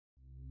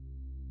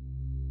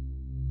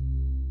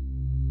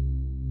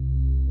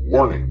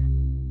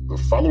Warning: the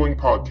following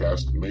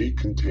podcast may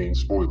contain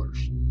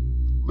spoilers.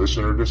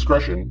 Listener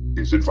discretion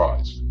is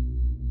advised.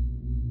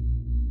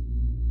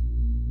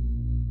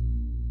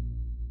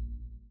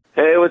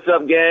 Hey, what's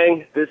up,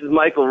 gang? This is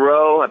Michael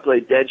Rowe. I play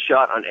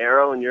Deadshot on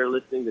Arrow, and you're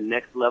listening to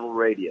Next Level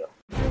Radio.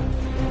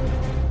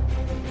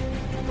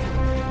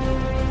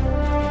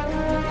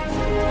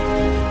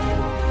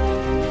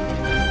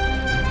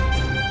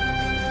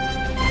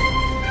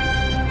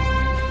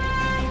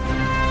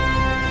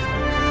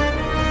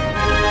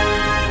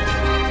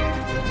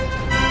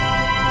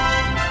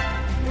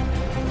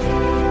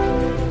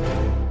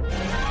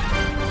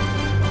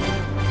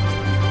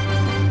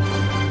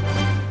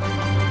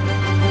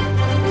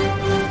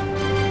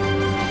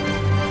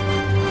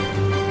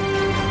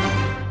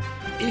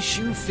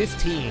 Issue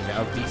 15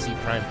 of DC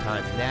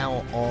Primetime,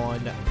 now on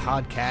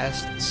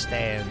podcast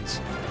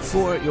stands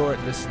for your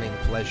listening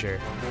pleasure.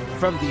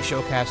 From the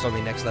Showcast on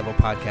the Next Level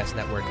Podcast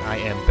Network, I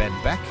am Ben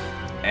Beck.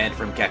 And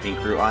from Caffeine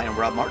Crew, I am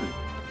Rob Martin.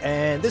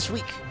 And this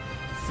week,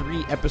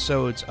 3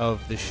 episodes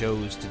of the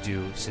shows to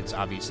do, since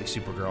obviously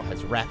Supergirl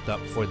has wrapped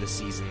up for the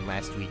season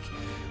last week,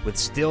 with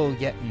still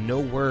yet no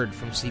word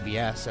from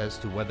CBS as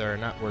to whether or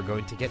not we're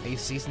going to get a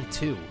season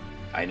 2.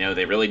 I know,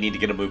 they really need to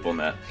get a move on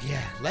that.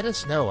 Yeah, let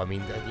us know. I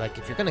mean, like,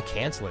 if you're going to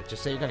cancel it,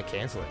 just say you're going to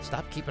cancel it.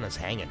 Stop keeping us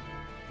hanging.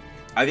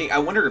 I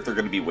wonder if they're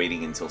going to be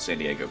waiting until San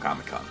Diego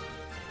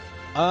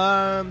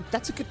Comic-Con.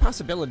 That's a good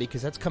possibility,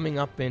 because that's coming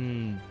up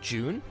in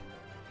June?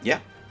 Yeah.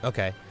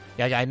 Okay.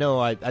 Yeah, I know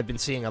I've been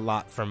seeing a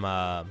lot from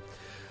a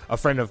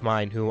friend of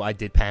mine who I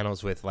did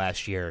panels with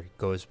last year,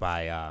 goes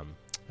by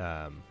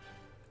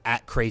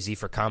at Crazy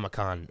for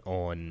Comic-Con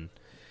on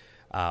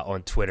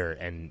Twitter,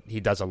 and he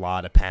does a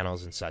lot of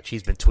panels and such.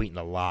 He's been tweeting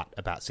a lot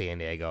about San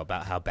Diego,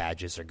 about how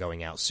badges are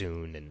going out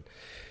soon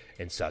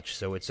and such.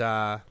 So it's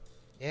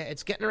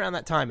it's getting around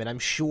that time, and I'm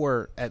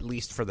sure, at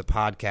least for the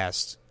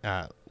podcast,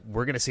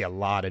 we're going to see a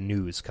lot of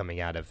news coming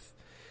out of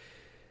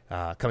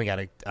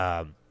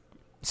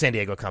San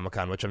Diego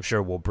Comic-Con, which I'm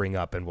sure we'll bring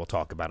up and we'll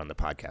talk about on the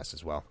podcast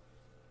as well.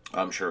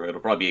 I'm sure it'll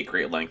probably be a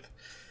great length.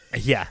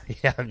 Yeah,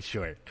 I'm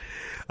sure.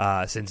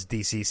 Since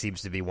DC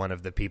seems to be one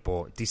of the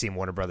people, DC and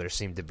Warner Brothers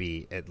seem to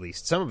be at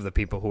least some of the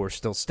people who are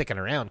still sticking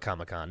around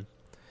Comic-Con.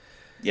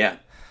 Yeah.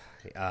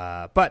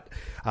 But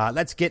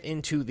let's get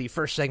into the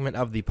first segment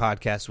of the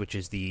podcast, which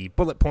is the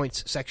bullet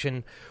points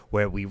section,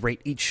 where we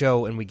rate each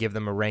show and we give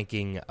them a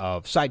ranking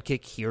of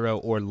sidekick, hero,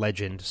 or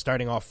legend.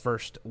 Starting off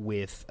first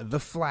with The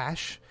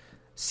Flash,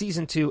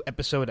 Season 2,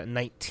 Episode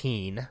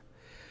 19,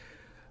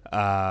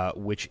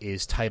 which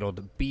is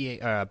titled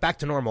Back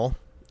to Normal.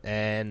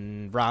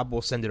 And Rob,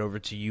 will send it over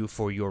to you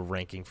for your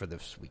ranking for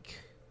this week.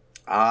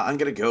 I'm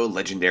going to go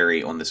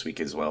legendary on this week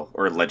as well.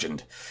 Or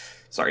legend.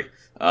 Sorry.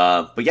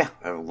 But yeah,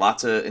 I have a lot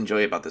to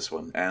enjoy about this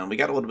one. And we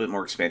got a little bit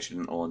more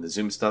expansion on the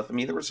Zoom stuff. I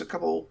mean, there was a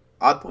couple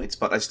odd points,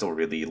 but I still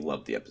really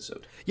loved the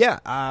episode. Yeah,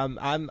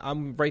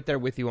 I'm right there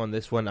with you on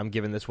this one. I'm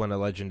giving this one a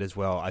legend as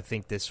well. I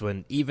think this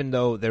one, even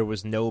though there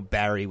was no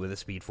Barry with a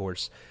Speed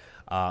Force,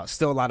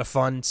 still a lot of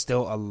fun,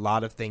 still a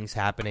lot of things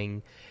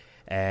happening.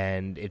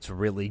 And it's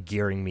really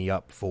gearing me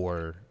up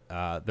for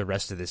the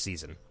rest of the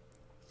season.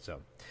 So,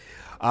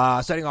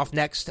 starting off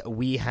next,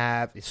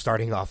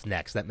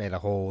 that made a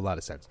whole lot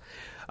of sense.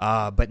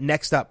 But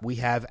next up, we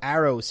have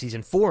Arrow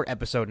Season 4,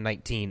 Episode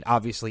 19.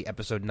 Obviously,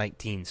 Episode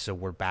 19, so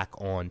we're back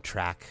on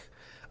track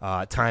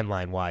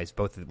timeline-wise,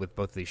 with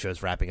both of these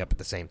shows wrapping up at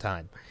the same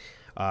time.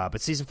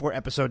 But Season 4,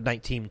 Episode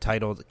 19,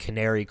 titled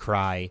Canary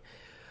Cry.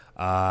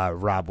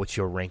 Rob, what's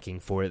your ranking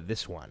for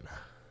this one?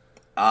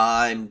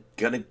 I'm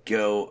going to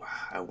go...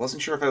 I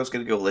wasn't sure if I was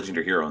going to go Legend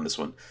or Hero on this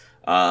one.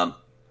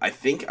 I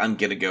think I'm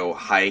going to go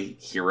High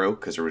Hero,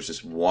 because there was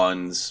just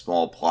one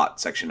small plot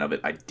section of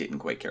it I didn't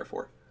quite care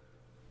for.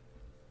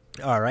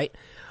 All right.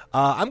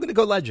 I'm going to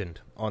go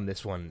Legend on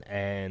this one,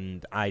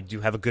 and I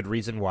do have a good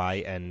reason why,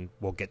 and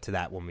we'll get to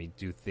that when we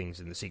do things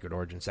in the Secret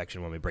Origin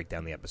section when we break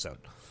down the episode.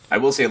 I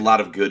will say a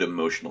lot of good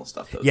emotional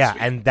stuff, though. Yeah,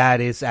 and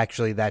that is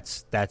actually...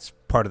 That's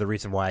part of the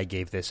reason why I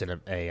gave this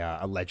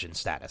a Legend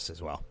status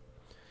as well.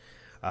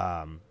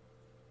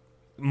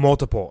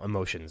 Multiple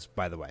emotions,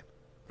 by the way.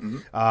 Mm-hmm.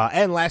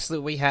 And lastly,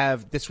 we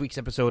have this week's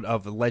episode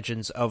of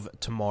Legends of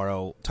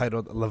Tomorrow,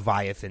 titled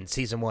Leviathan,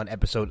 Season 1,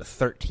 Episode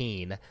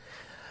 13.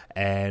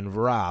 And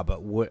Rob,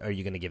 what are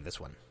you going to give this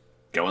one?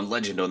 Going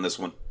Legend on this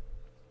one.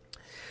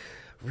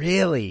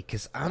 Really?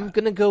 Because I'm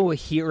going to go a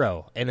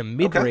hero, and a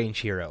mid-range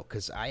hero,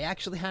 because I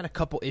actually had a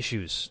couple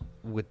issues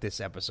with this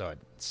episode.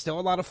 Still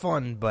a lot of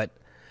fun, but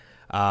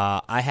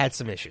I had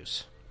some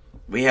issues.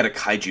 We had a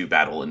kaiju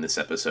battle in this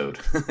episode.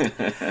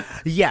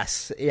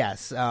 Yes,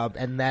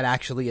 and that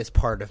actually is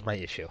part of my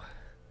issue.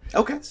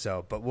 Okay.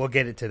 But we'll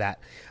get into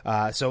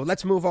that. So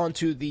let's move on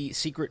to the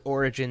Secret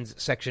Origins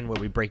section where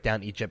we break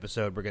down each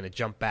episode. We're going to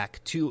jump back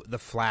to The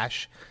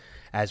Flash,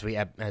 as we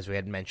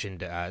had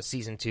mentioned,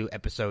 Season 2,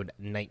 Episode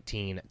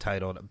 19,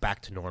 titled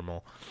Back to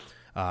Normal.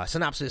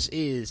 Synopsis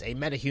is: a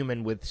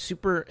metahuman with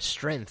super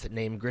strength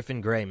named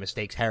Griffin Grey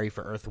mistakes Harry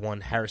for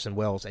Earth-1 Harrison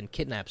Wells and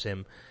kidnaps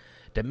him.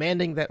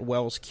 demanding that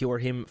Wells cure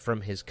him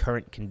from his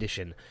current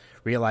condition.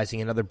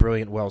 Realizing another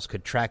brilliant Wells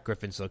could track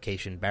Griffin's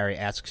location, Barry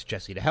asks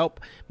Jesse to help.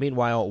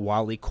 Meanwhile,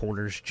 Wally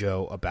corners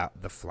Joe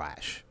about the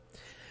Flash.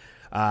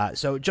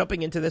 So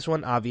jumping into this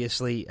one,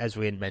 obviously, as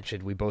we had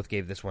mentioned, we both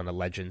gave this one a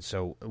legend,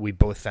 so we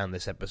both found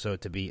this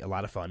episode to be a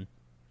lot of fun.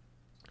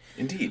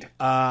 Indeed.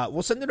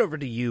 We'll send it over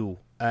to you,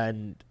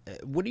 and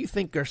what do you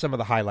think are some of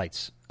the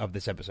highlights of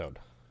this episode?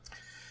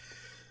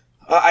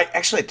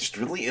 I just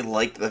really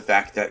liked the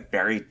fact that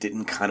Barry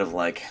didn't kind of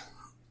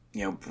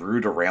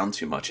brood around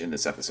too much in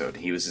this episode.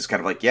 He was just kind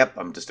of like, yep,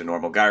 I'm just a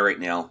normal guy right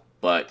now,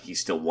 but he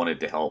still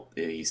wanted to help.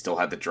 He still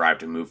had the drive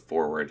to move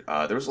forward.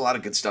 There was a lot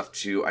of good stuff,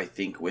 too, I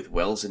think, with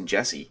Wells and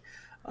Jesse.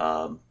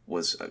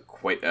 Was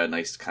quite a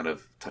nice kind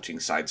of touching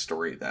side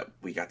story that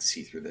we got to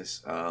see through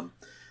this.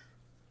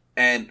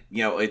 And,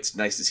 it's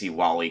nice to see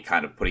Wally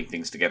kind of putting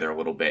things together a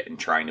little bit and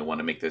trying to want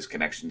to make those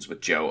connections with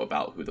Joe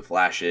about who the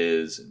Flash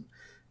is, and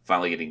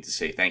finally getting to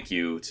say thank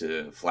you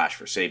to Flash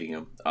for saving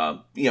him.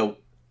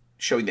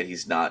 Showing that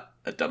he's not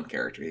a dumb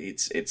character.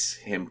 It's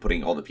him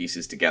putting all the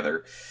pieces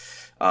together,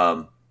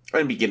 and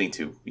beginning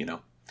to,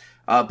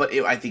 But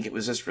I think it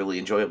was just really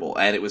enjoyable,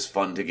 and it was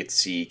fun to get to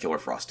see Killer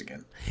Frost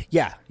again.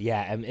 Yeah,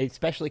 and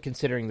especially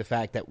considering the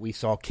fact that we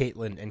saw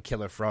Caitlin and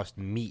Killer Frost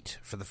meet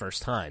for the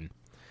first time.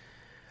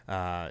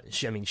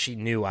 She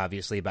knew,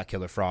 obviously, about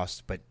Killer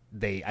Frost, but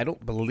I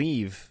don't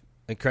believe,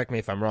 and correct me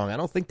if I'm wrong, I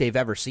don't think they've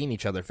ever seen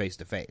each other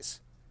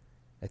face-to-face.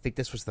 I think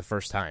this was the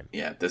first time.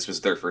 Yeah, this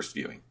was their first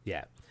viewing.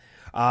 Yeah.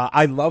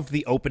 I loved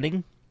the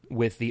opening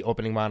with the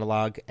opening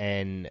monologue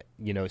and,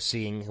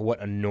 seeing what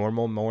a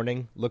normal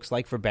morning looks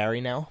like for Barry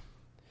now,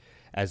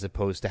 as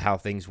opposed to how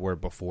things were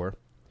before.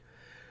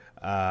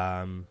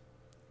 And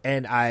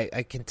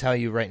I can tell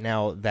you right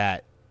now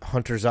that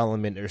Hunter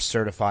Zolomon is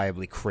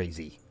certifiably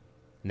crazy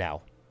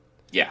now.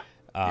 Yeah.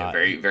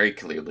 Very, very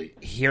clearly.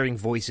 Hearing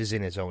voices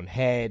in his own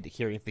head,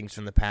 hearing things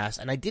from the past.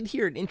 And I did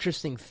hear an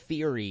interesting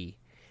theory,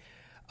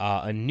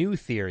 a new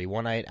theory,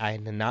 one I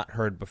had not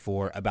heard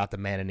before, about the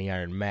Man in the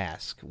Iron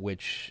Mask,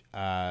 which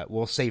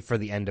we'll save for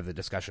the end of the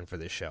discussion for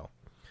this show.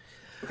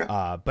 Okay.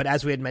 But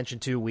as we had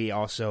mentioned, too, we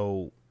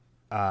also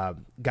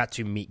got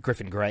to meet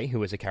Griffin Grey,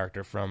 who is a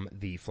character from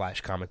the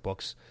Flash comic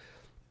books.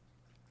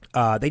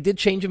 They did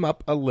change him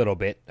up a little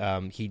bit.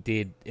 He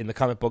did, in the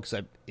comic books,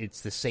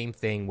 it's the same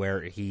thing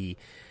where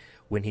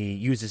when he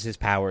uses his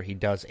power, he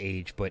does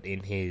age, but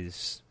in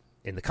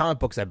the comic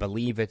books, I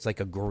believe it's like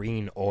a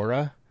green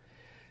aura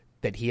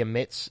that he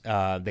emits.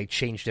 They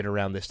changed it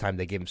around this time.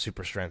 They gave him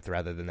super strength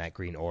rather than that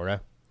green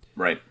aura.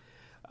 Right.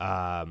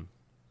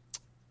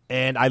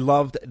 And I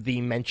loved the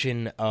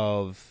mention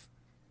of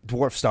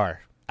Dwarf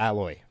Star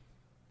Alloy.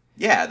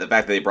 Yeah, the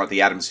fact that they brought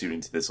the Atom suit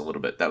into this a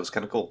little bit, that was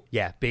kind of cool.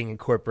 Yeah, being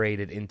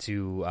incorporated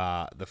into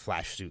the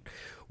Flash suit,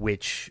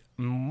 which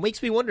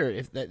makes me wonder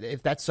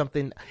if that's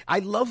something. I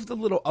love the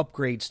little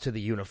upgrades to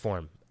the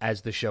uniform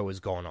as the show is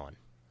going on.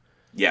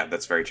 Yeah,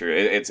 that's very true.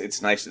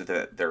 It's nice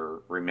that they're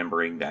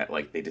remembering that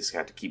they just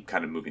have to keep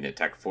kind of moving the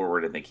tech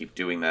forward, and they keep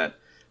doing that.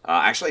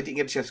 Actually, I didn't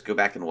get a chance to go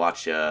back and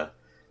watch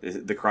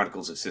the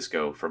Chronicles of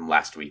Cisco from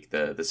last week,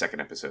 the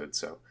second episode,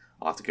 so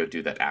I'll have to go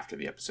do that after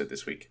the episode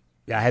this week.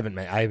 Yeah, I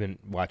haven't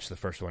watched the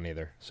first one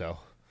either, so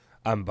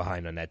I'm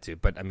behind on that too.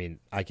 But I mean,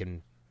 I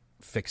can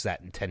fix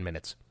that in 10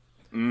 minutes.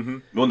 Mm-hmm.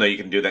 Well, no, you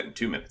can do that in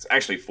 2 minutes.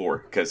 Actually, 4,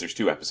 because there's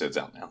 2 episodes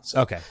out now.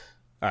 So. Okay,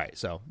 all right.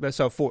 So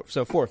 4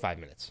 or 5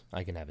 minutes,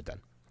 I can have it done.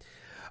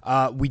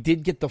 We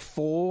did get the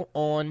full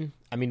on.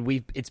 I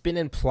mean, it's been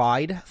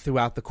implied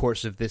throughout the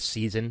course of this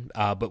season,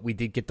 but we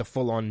did get the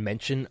full on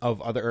mention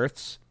of other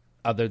Earths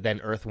other than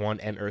Earth 1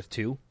 and Earth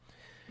 2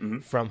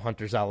 from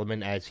Hunter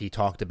Zolomon as he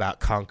talked about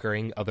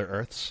conquering other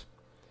Earths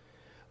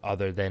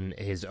other than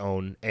his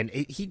own. And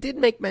he did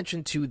make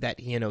mention too that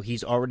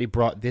he's already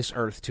brought this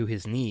Earth to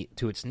its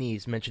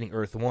knees, mentioning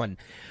Earth 1.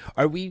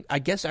 Are we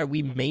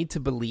made to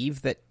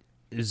believe that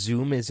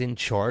Zoom is in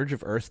charge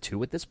of Earth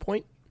 2 at this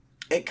point?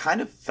 It kind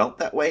of felt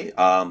that way,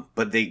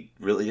 but they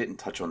really didn't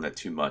touch on that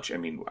too much. I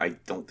mean, I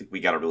don't think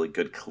we got a really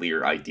good,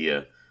 clear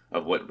idea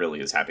of what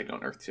really is happening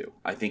on Earth 2.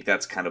 I think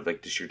that's kind of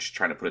like you're just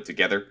trying to put it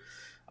together.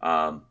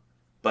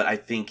 But I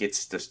think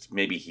it's just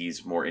maybe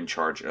he's more in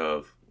charge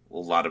of a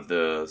lot of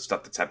the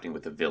stuff that's happening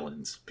with the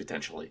villains,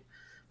 potentially.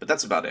 But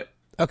that's about it.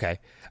 Okay.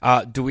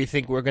 Do we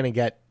think we're going to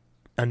get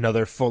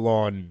another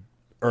full-on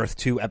Earth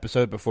 2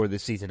 episode before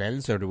this season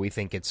ends, or do we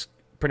think it's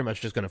pretty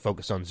much just going to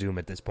focus on Zoom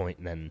at this point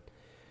and then...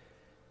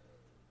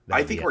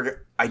 I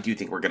do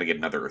think we're going to get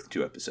another Earth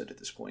 2 episode at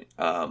this point.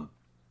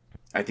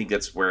 I think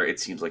that's where it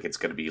seems like it's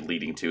going to be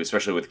leading to,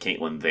 especially with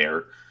Caitlin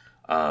there.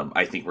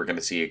 I think we're going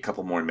to see a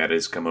couple more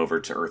metas come over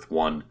to Earth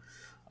 1,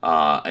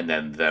 and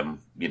then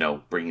them,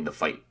 bringing the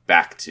fight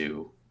back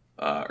to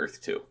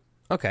Earth 2.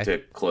 Okay. To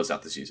close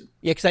out the season.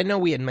 Yeah, because I know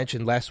we had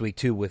mentioned last week,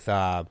 too, with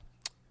we're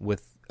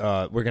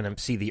going to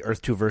see the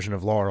Earth 2 version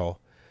of Laurel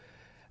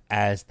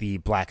as the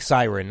Black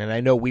Siren, and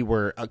I know we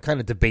were kind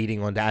of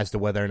debating as to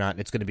whether or not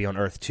it's going to be on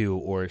Earth 2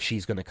 or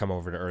she's going to come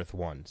over to Earth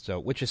 1,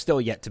 which is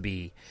still yet to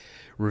be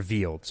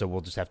revealed, so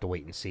we'll just have to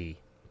wait and see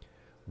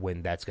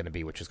when that's going to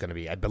be, which is going to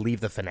be, I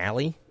believe, the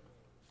finale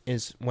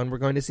is when we're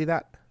going to see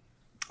that.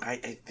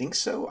 I think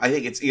so. I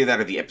think it's either that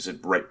or the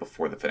episode right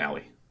before the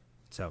finale.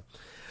 So,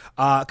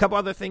 a couple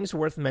other things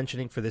worth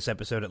mentioning for this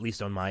episode, at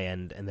least on my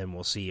end, and then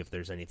we'll see if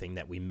there's anything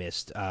that we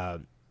missed.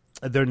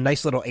 Their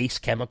nice little Ace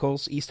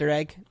Chemicals Easter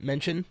egg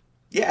mention.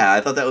 Yeah,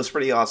 I thought that was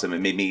pretty awesome. It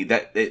made me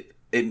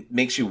it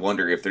makes you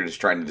wonder if they're just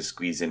trying to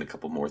squeeze in a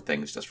couple more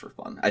things just for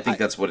fun. I think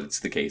that's what it's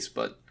the case,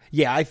 but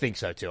yeah, I think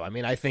so too. I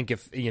mean, I think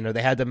if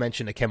they had to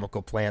mention a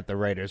chemical plant, the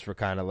writers were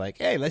kind of like,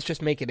 "Hey, let's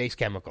just make it Ace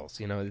Chemicals."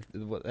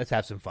 Let's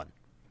have some fun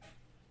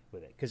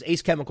with it, because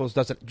Ace Chemicals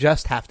doesn't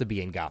just have to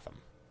be in Gotham.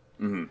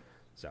 Mm-hmm.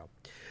 So,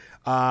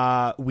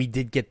 we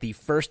did get the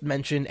first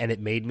mention, and it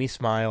made me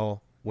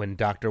smile when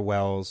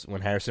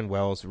Harrison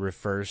Wells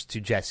refers to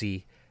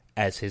Jesse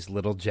as his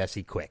little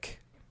Jesse Quick.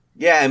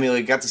 Yeah, I mean,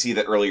 we got to see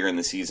that earlier in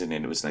the season,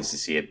 and it was nice to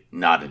see it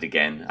nodded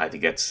again. I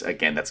think that's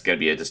going to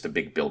be just a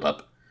big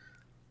build-up.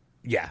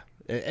 Yeah,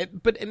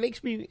 but it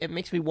makes me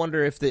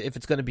wonder if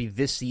it's going to be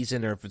this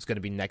season or if it's going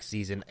to be next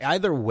season.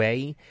 Either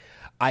way,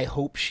 I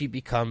hope she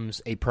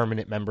becomes a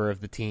permanent member of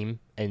the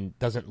team and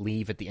doesn't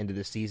leave at the end of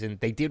the season.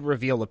 They did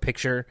reveal a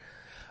picture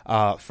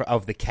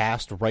of the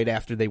cast right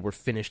after they were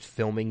finished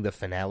filming the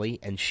finale,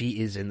 and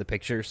she is in the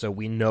picture, so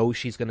we know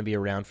she's going to be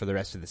around for the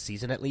rest of the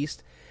season at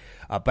least.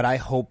 But I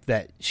hope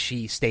that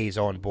she stays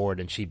on board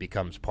and she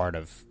becomes part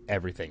of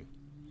everything.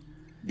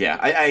 Yeah,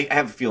 I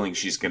have a feeling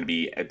she's going to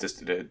be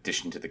just an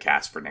addition to the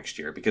cast for next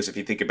year, because if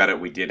you think about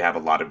it, we did have a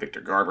lot of Victor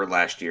Garber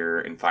last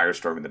year and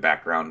Firestorm in the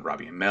background,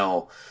 Robbie and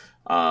Mel,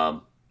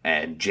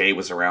 and Jay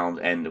was around,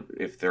 and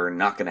if they're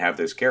not going to have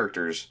those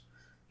characters,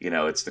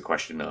 it's the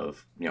question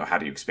of, how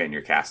do you expand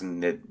your cast?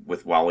 And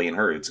with Wally and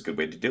her, it's a good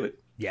way to do it.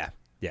 Yeah.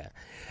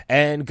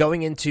 And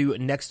going into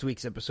next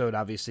week's episode,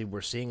 obviously, we're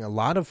seeing a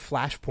lot of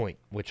Flashpoint,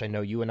 which I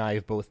know you and I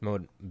have both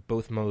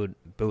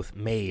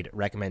made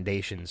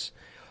recommendations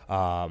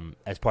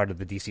as part of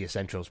the DC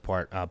Essentials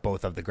part,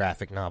 both of the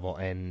graphic novel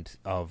and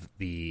of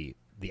the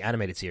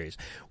animated series.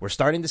 We're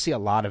starting to see a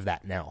lot of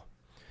that now.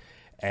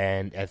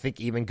 And I think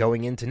even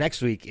going into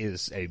next week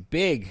is a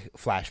big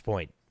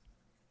Flashpoint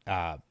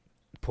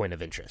point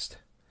of interest.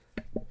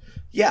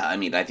 Yeah, I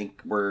mean, I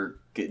think we're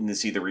getting to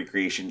see the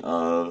recreation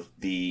of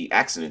the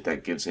accident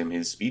that gives him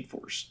his Speed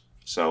Force.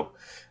 So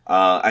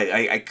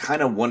I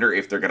kind of wonder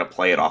if they're going to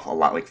play it off a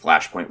lot like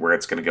Flashpoint, where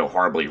it's going to go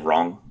horribly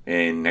wrong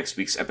in next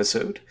week's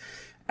episode.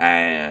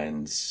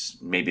 And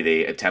maybe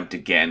they attempt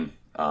again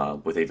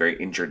with a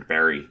very injured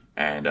Barry,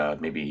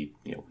 and maybe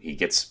he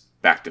gets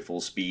back to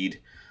full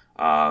speed.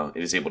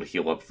 It is able to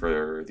heal up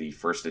for the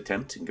first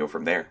attempt and go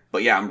from there.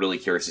 But yeah, I'm really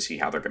curious to see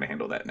how they're going to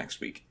handle that next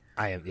week.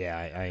 I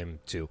am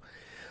too.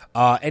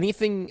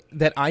 Anything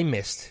that I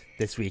missed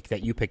this week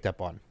that you picked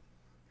up on?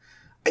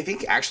 I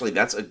think actually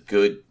that's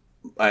kind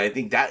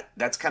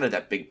of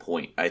that big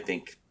point. I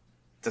think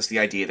that's the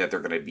idea that they're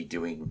going to be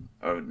doing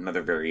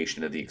another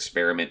variation of the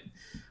experiment.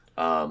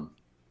 I'm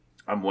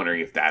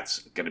wondering if that's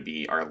going to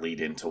be our lead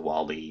into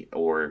Wally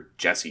or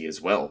Jesse as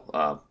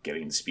well,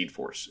 getting the Speed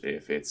Force.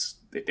 If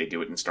they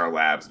do it in Star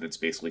Labs, and it's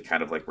basically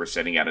kind of like we're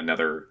sending out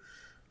another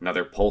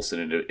pulse,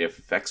 and it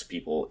affects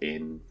people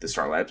in the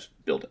Star Labs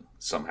building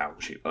somehow,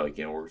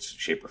 or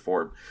shape or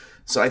form.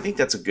 So I think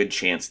that's a good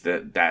chance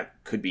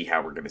that could be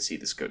how we're going to see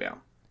this go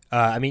down.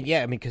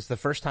 Because the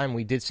first time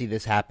we did see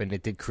this happen,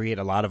 it did create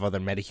a lot of other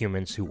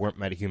metahumans who weren't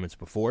metahumans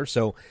before.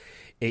 So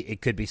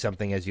it could be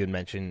something, as you had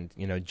mentioned,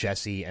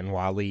 Jesse and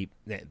Wally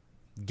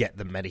get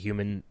the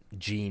metahuman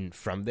gene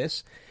from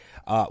this.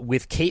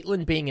 With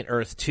Caitlin being in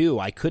Earth 2,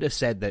 I could have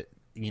said that,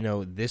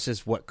 this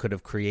is what could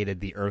have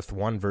created the Earth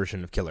 1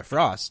 version of Killer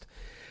Frost.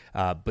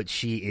 But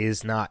she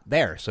is not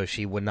there, so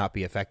she would not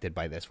be affected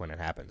by this when it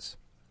happens.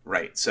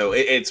 Right. So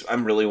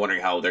I'm really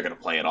wondering how they're going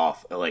to play it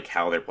off, like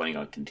how they're planning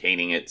on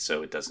containing it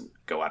so it doesn't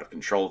go out of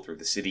control through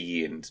the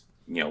city and,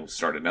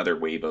 start another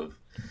wave of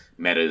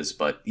metas.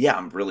 But yeah,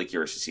 I'm really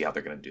curious to see how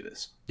they're going to do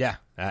this. Yeah,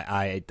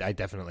 I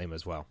definitely am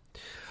as well.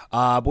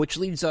 Which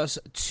leads us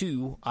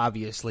to,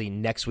 obviously,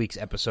 next week's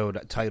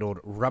episode titled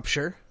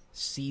Rupture,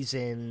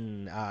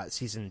 Season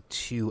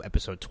 2,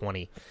 Episode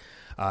 20.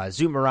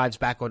 Zoom arrives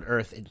back on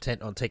Earth,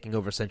 intent on taking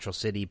over Central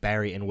City.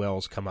 Barry and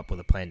Wells come up with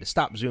a plan to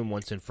stop Zoom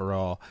once and for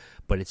all,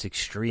 but it's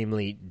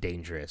extremely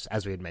dangerous,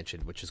 as we had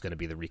mentioned, which is going to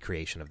be the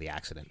recreation of the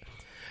accident.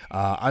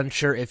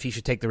 Unsure if he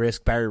should take the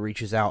risk, Barry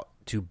reaches out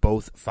to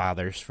both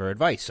fathers for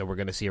advice, so we're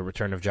going to see a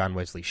return of John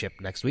Wesley Shipp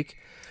next week.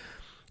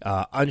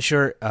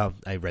 Unsure,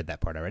 I read that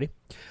part already.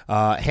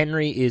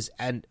 Henry is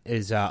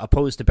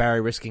opposed to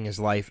Barry risking his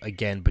life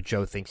again, but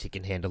Joe thinks he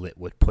can handle it,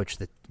 which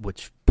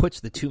puts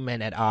the two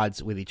men at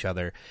odds with each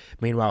other.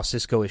 Meanwhile,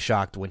 Cisco is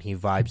shocked when he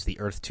vibes the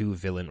Earth 2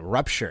 villain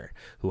Rupture,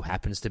 who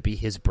happens to be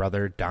his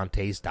brother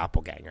Dante's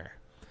doppelganger.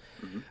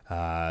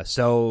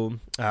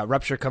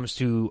 Rupture comes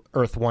to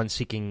Earth 1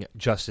 seeking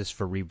justice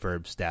for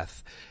Reverb's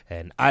death,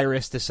 and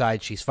Iris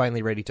decides she's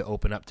finally ready to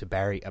open up to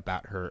Barry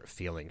about her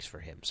feelings for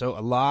him. So a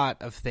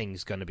lot of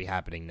things going to be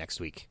happening next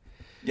week.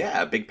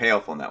 Yeah, a big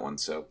payoff on that one,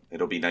 so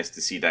it'll be nice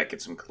to see that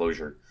get some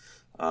closure.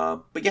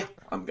 But yeah,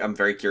 I'm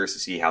very curious to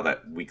see how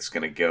that week's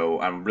going to go.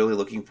 I'm really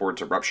looking forward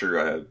to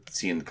Rupture,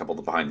 seeing a couple of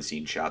the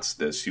behind-the-scenes shots.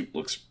 The suit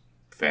looks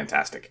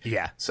fantastic.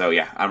 Yeah. So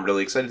yeah, I'm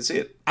really excited to see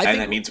it. And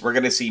that means we're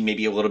going to see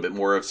maybe a little bit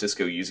more of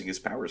Cisco using his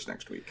powers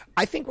next week.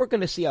 I think we're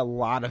going to see a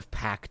lot of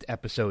packed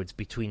episodes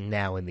between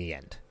now and the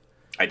end.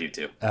 I do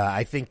too.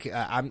 I think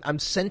I'm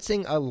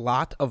sensing a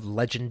lot of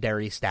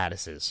legendary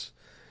statuses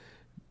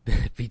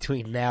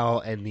between now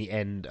and the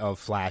end of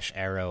Flash,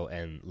 Arrow,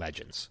 and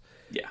Legends.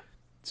 Yeah.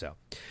 So,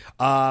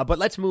 but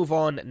let's move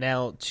on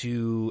now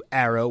to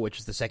Arrow, which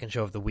is the second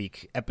show of the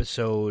week,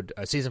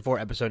 season 4,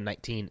 episode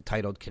 19,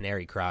 titled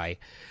Canary Cry.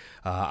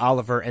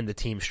 Oliver and the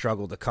team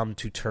struggle to come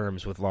to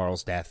terms with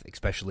Laurel's death,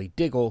 especially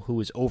Diggle, who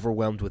is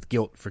overwhelmed with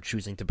guilt for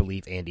choosing to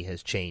believe Andy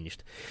has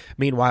changed.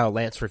 Meanwhile,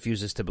 Lance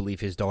refuses to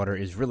believe his daughter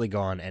is really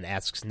gone and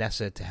asks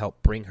Nessa to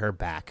help bring her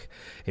back.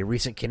 A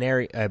recent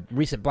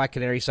Black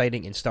Canary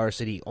sighting in Star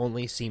City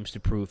only seems to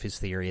prove his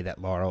theory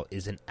that Laurel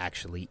isn't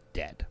actually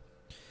dead.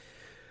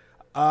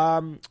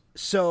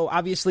 So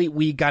obviously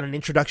we got an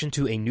introduction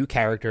to a new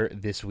character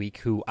this week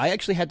who I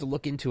actually had to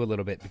look into a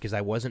little bit because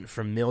I wasn't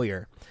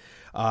familiar.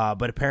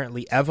 But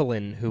apparently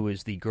Evelyn, who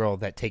is the girl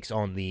that takes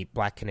on the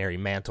Black Canary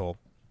mantle,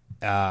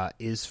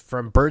 is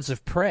from Birds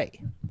of Prey.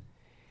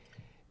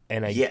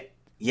 And I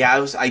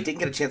didn't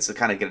get a chance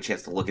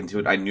to look into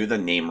it. I knew the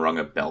name rung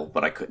a bell,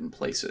 but I couldn't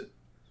place it.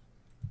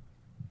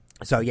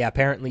 So yeah,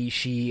 apparently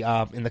she,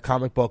 in the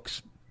comic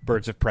books,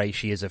 Birds of Prey,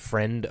 she is a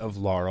friend of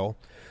Laurel,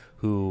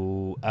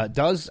 who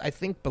does, I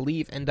think,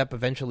 end up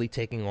eventually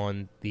taking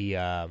on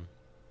the...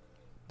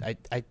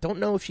 I don't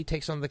know if she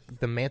takes on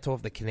the mantle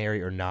of the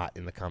Canary or not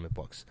in the comic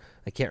books.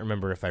 I can't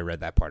remember if I read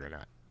that part or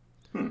not.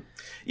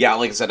 Yeah,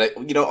 like I said,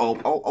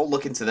 I'll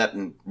look into that,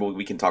 and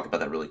we can talk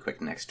about that really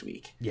quick next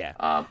week. Yeah.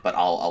 But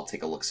I'll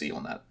take a look-see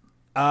on that.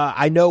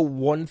 I know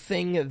one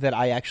thing that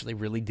I actually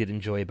really did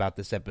enjoy about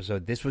this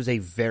episode. This was a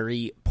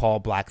very Paul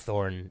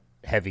Blackthorne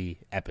heavy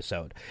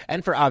episode,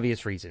 and for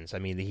obvious reasons. I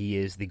mean, he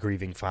is the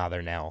grieving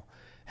father now,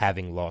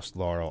 having lost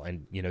Laurel,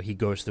 and he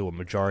goes through a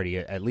majority,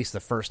 at least the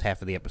first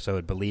half of the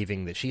episode,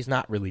 believing that she's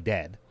not really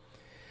dead.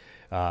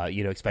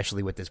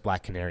 Especially with this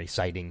Black Canary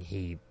sighting,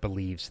 he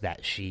believes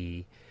that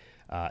she,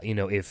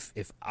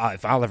 if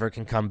Oliver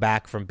can come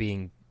back from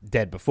being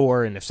dead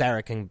before, and if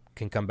Sarah can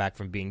come back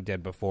from being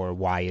dead before,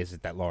 why is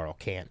it that Laurel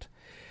can't?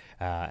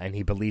 And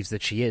he believes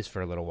that she is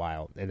for a little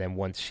while, and then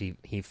once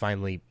he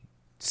finally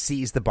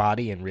sees the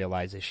body and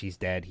realizes she's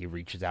dead, he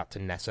reaches out to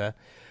Nessa,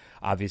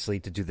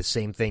 obviously to do the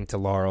same thing to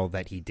Laurel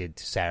that he did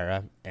to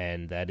Sarah,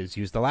 and that is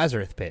use the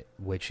Lazarus Pit,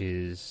 which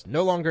is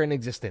no longer in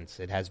existence.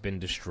 It has been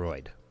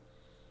destroyed.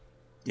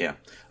 Yeah.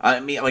 I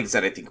mean, like I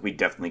said, I think we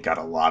definitely got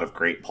a lot of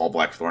great Paul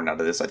Blackthorne out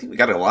of this. I think we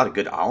got a lot of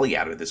good Ollie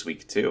out of it this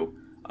week, too.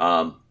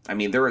 I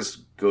mean, there was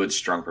good,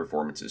 strong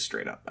performances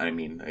straight up. I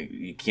mean,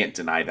 you can't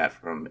deny that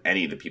from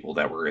any of the people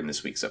that were in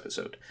this week's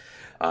episode.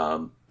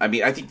 I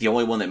mean, I think the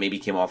only one that maybe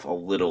came off a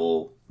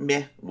little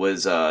meh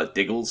was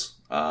Diggle's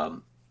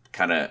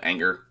kind of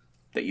anger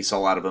that you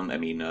saw out of him. I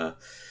mean,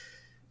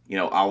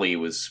 Ollie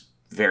was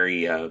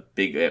very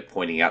big at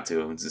pointing out to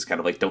him. It's just kind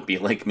of like, don't be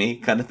like me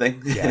kind of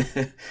thing. Yeah.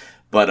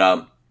 But,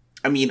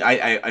 I mean,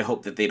 I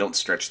hope that they don't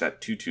stretch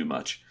that too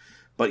much.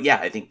 But yeah,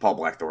 I think Paul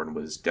Blackthorne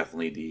was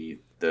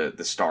definitely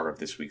the star of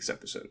this week's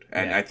episode.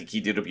 And yeah. I think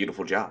he did a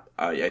beautiful job.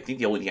 I think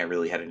the only thing I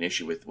really had an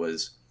issue with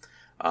was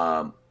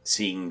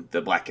seeing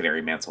the Black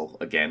Canary mantle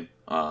again.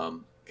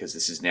 Because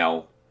this is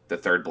now the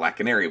third Black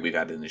Canary we've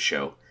had in the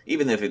show.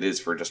 Even if it is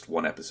for just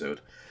one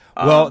episode.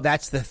 Well,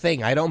 that's the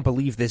thing. I don't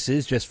believe this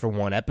is just for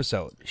one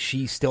episode.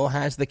 She still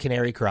has the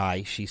Canary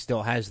Cry. She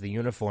still has the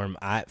uniform.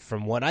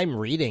 From what I'm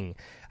reading,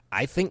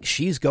 I think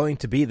she's going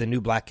to be the new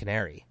Black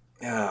Canary.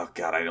 Oh,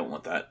 God, I don't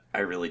want that. I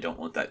really don't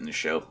want that in the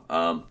show.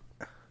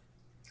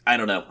 I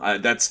don't know.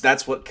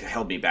 That's what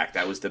held me back.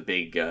 That was the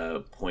big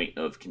point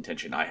of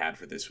contention I had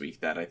for this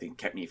week that I think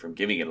kept me from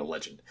giving it a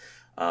legend.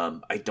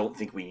 I don't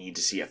think we need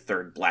to see a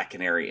third Black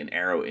Canary and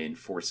Arrow in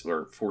four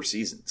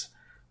seasons.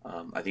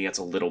 I think that's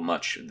a little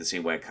much. The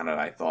same way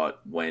I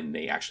thought when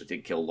they actually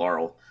did kill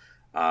Laurel.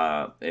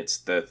 It's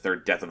the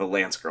third death of a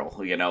Lance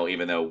girl,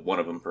 even though one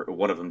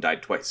of them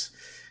died twice.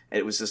 And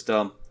it was just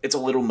it's a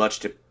little much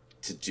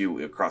to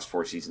do across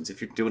 4 seasons.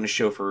 If you're doing a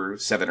show for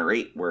 7 or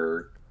 8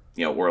 where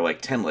or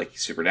like 10 like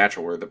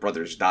Supernatural where the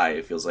brothers die,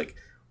 it feels like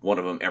one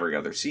of them every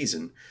other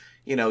season.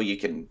 You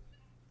can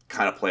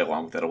kind of play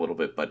along with that a little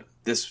bit, but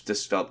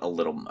this felt a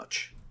little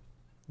much.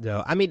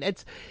 No, I mean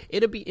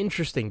it'll be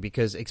interesting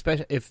because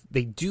especially if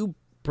they do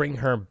bring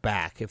her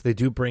back, if they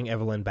do bring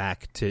Evelyn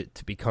back to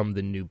become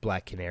the new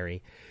Black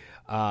Canary,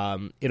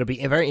 it'll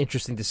be very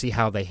interesting to see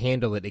how they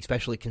handle it,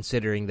 especially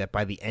considering that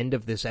by the end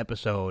of this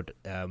episode,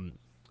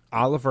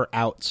 Oliver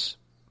outs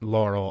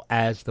Laurel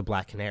as the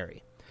Black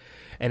Canary,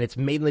 and it's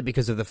mainly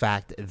because of the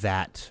fact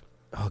that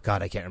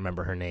I can't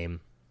remember her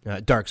name,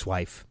 Dark's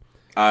wife,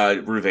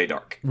 Ruve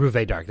Dark.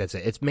 Ruve Dark, that's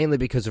it. It's mainly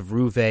because of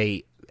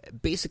Ruve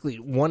basically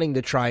wanting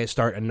to try to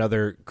start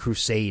another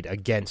crusade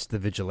against the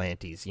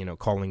vigilantes,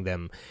 calling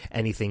them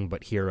anything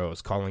but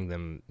heroes, calling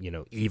them,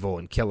 evil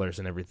and killers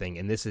and everything.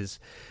 And this is,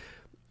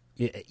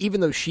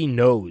 even though she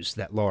knows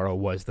that Laurel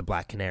was the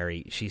Black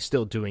Canary, she's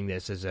still doing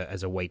this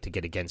as a way to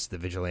get against the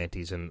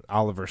vigilantes. And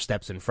Oliver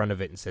steps in front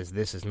of it and says,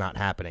 "This is not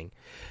happening."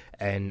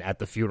 And at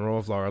the funeral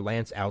of Laura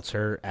Lance, outs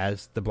her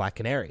as the Black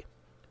Canary.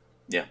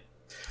 Yeah.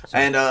 So.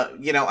 And,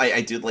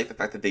 I did like the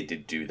fact that they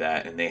did do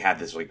that, and they had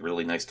this, like,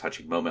 really nice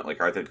touching moment. Like,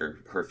 I think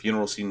her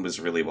funeral scene was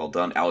really well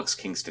done. Alex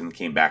Kingston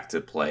came back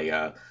to play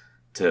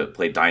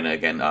Dinah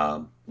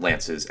again,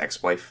 Lance's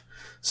ex-wife.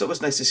 So it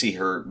was nice to see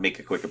her make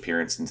a quick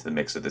appearance into the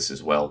mix of this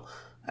as well.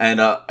 And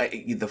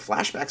the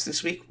flashbacks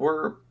this week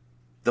were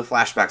the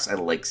flashbacks I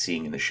like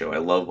seeing in the show. I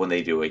love when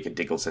they do, like, a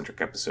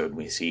Diggle-centric episode, and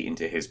we see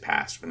into his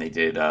past. When they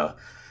did,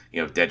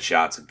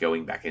 Deadshot's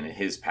going back into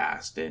his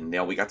past. And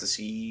now we got to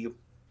see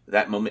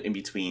that moment in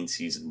between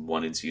season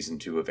 1 and season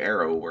 2 of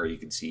Arrow, where you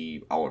can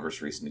see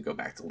Oliver's reason to go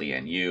back to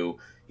Lian Yu.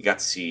 You got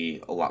to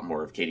see a lot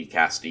more of Katie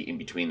Cassidy in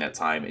between that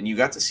time, and you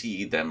got to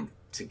see them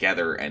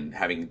together and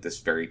having this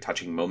very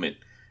touching moment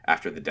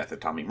after the death of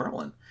Tommy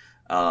Merlin.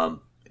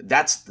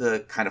 That's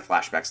the kind of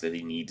flashbacks that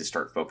they need to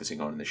start focusing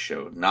on in this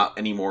show. Not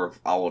any more of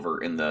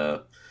Oliver in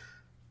the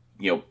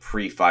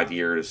pre 5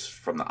 years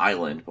from the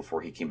island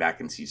before he came back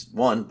in season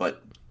 1,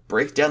 but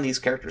break down these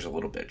characters a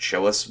little bit.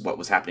 Show us what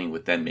was happening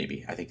with them,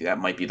 maybe. I think that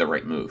might be the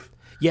right move.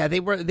 Yeah,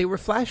 they were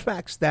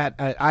flashbacks that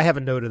I have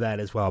a note of that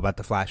as well about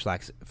the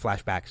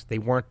flashbacks. They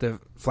weren't the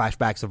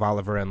flashbacks of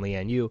Oliver and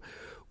Lian Yu.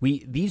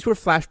 These were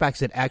flashbacks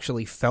that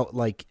actually felt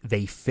like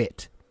they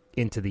fit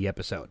into the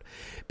episode,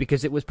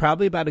 because it was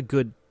probably about a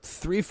good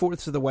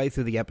 3/4 of the way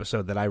through the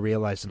episode that I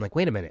realized, I'm like,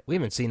 wait a minute, we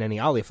haven't seen any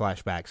Ollie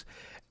flashbacks.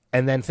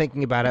 And then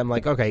thinking about it, I'm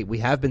like, okay, we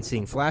have been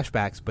seeing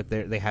flashbacks, but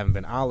they haven't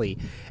been Ollie.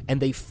 And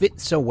they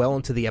fit so well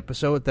into the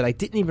episode that I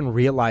didn't even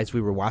realize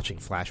we were watching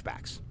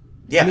flashbacks.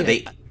 Yeah, I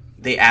mean,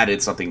 they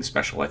added something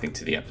special, I think,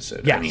 to the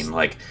episode. Yes. I mean,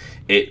 like,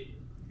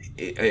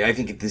 I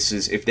think this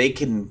is, if they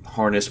can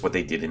harness what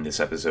they did in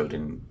this episode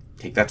and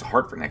take that to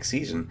heart for next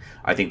season,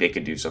 I think they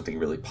could do something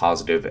really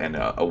positive and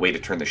a way to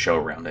turn the show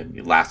around.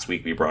 And last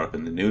week we brought up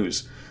in the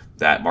news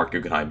that Mark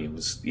Guggenheim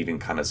was even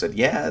kind of said,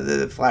 yeah,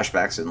 the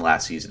flashbacks in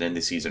last season and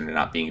this season are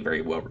not being very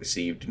well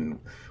received, and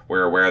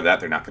we're aware of that.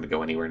 They're not going to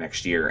go anywhere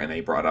next year. And they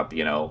brought up,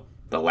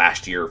 the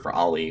last year for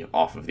Ollie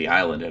off of the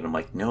island. And I'm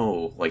like,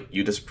 no, like,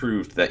 you just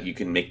proved that you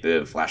can make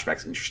the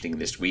flashbacks interesting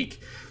this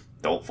week.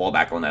 Don't fall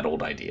back on that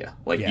old idea.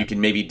 Like, you can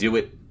maybe do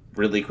it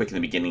really quick in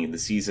the beginning of the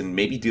season,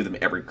 maybe do them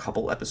every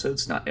couple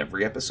episodes, not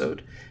every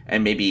episode.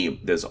 And maybe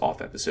those off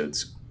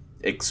episodes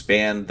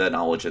expand the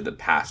knowledge of the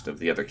past of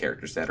the other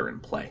characters that are in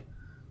play.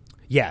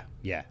 Yeah,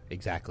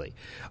 exactly.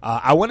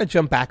 I want to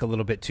jump back a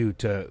little bit, too,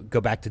 to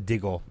go back to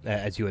Diggle,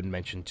 as you had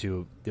mentioned,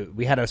 too.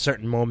 We had a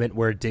certain moment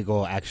where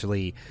Diggle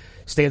actually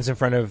stands in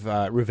front of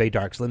Ruve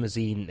Dark's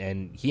limousine,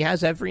 and he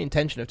has every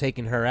intention of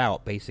taking her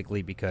out,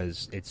 basically,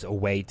 because it's a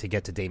way to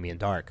get to Damien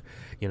Dark.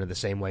 The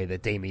same way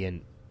that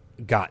Damien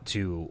got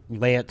to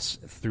Lance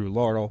through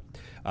Laurel.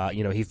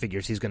 He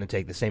figures he's going to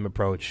take the same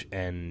approach,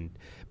 and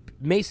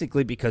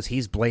basically because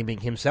he's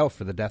blaming himself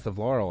for the death of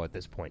Laurel at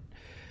this point.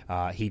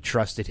 He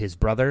trusted his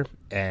brother,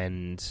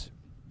 and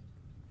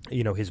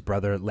his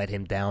brother let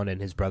him down,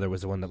 and his brother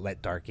was the one that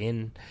let Dark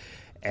in,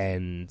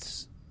 and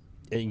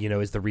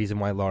is the reason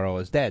why Laurel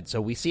is dead. So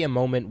we see a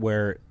moment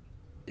where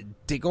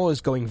Diggle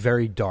is going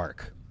very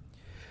dark,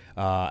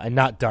 and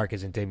not dark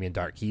as in Damien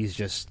Dark.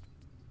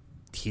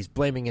 He's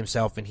blaming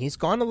himself, and he's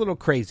gone a little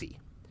crazy.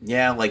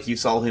 Yeah, like you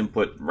saw him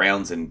put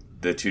rounds in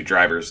the two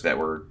drivers that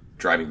were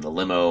driving the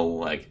limo.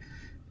 Like,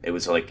 it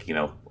was like,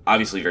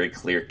 obviously very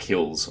clear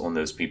kills on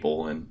those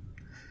people. And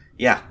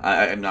yeah,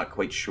 I'm not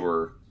quite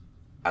sure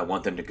I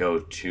want them to go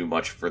too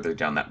much further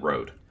down that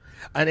road.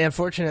 And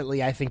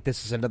unfortunately, I think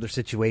this is another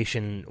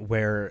situation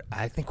where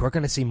I think we're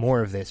going to see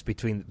more of this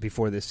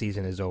before this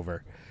season is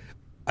over.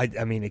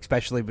 I mean,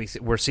 especially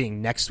we're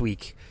seeing next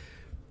week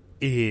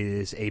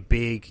is a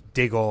big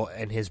Diggle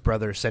and his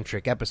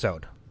brother-centric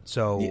episode.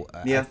 So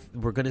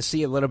we're going to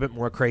see a little bit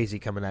more crazy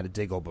coming out of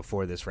Diggle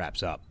before this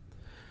wraps up.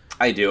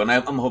 I do, and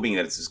I'm hoping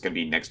that it's just going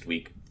to be next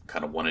week,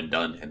 kind of one and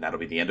done, and that'll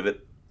be the end of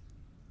it.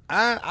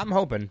 I'm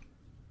hoping.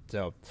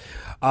 So,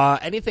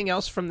 anything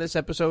else from this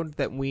episode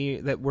that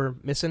we're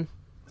missing?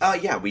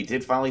 Yeah, we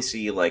did finally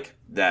see like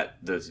that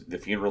the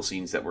funeral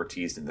scenes that were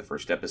teased in the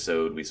first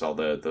episode. We saw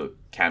the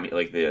cameo,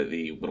 like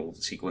the little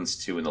sequence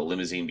too in the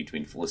limousine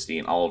between Felicity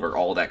and Oliver.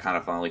 All of that kind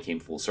of finally came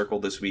full circle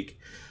this week.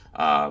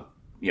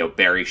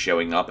 Barry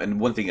showing up, and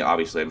one thing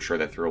obviously I'm sure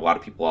that threw a lot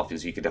of people off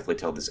is you could definitely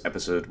tell this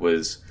episode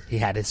was he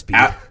had his speed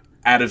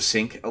out of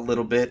sync a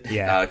little bit.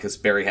 Yeah, because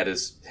Barry had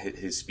his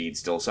speed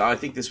still. So I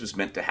think this was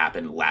meant to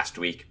happen last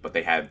week, but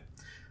they had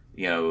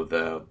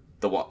the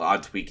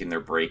odd tweak in their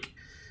break.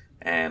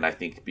 And I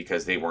think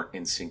because they weren't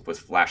in sync with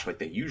Flash like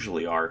they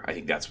usually are, I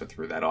think that's what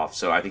threw that off.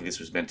 So I think this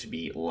was meant to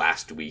be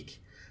last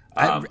week.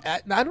 I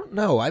don't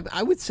know.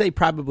 I would say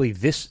probably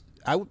this.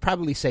 I would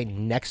probably say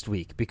next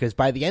week, because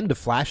by the end of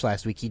Flash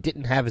last week, he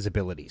didn't have his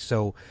abilities.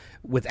 So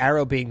with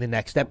Arrow being the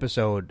next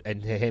episode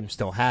and him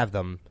still have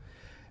them,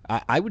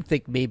 I would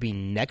think maybe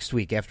next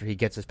week after he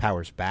gets his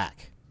powers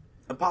back.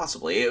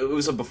 Possibly. It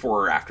was a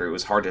before or after. It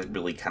was hard to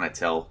really kind of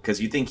tell,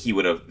 because you think he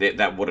would have,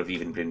 that would have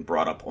even been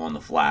brought up on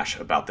The Flash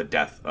about the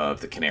death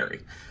of the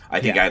Canary. I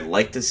think I'd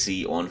like to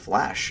see on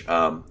Flash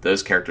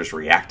those characters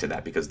react to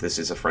that, because this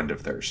is a friend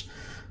of theirs.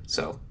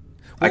 So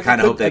I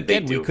kind of hope that they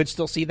do. We could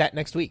still see that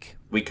next week.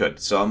 We could.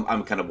 So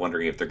I'm kind of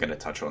wondering if they're going to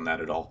touch on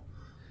that at all.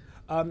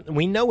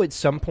 We know at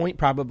some point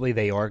probably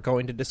they are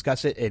going to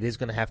discuss it. It is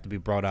going to have to be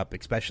brought up,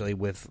 especially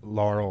with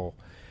Laurel,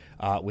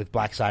 with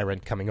Black Siren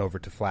coming over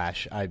to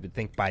Flash. I would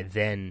think by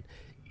then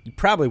you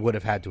probably would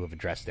have had to have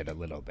addressed it a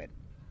little bit.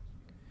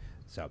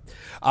 So,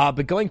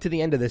 but going to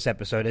the end of this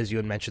episode, as you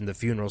had mentioned, the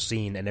funeral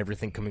scene and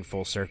everything coming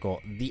full circle,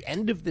 the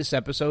end of this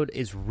episode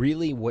is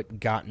really what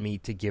got me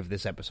to give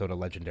this episode a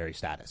legendary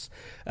status.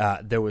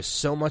 There was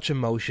so much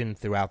emotion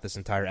throughout this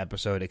entire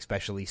episode,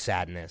 especially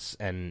sadness,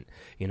 and,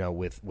 you know,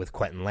 with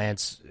Quentin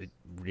Lance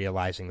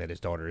realizing that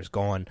his daughter is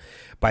gone.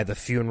 By the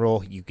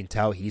funeral, you can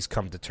tell he's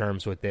come to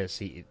terms with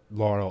this.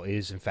 Laurel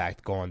is, in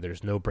fact, gone.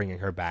 There's no bringing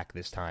her back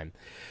this time,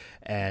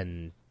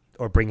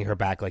 or bringing her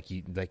back like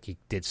he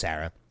did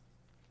Sarah.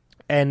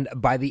 And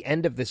by the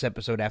end of this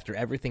episode, after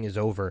everything is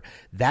over,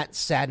 that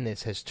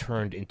sadness has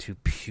turned into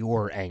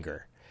pure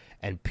anger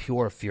and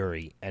pure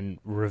fury and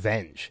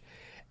revenge.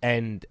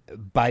 And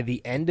by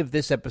the end of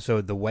this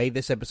episode, the way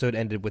this episode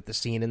ended with the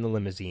scene in the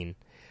limousine,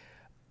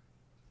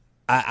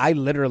 I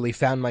literally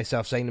found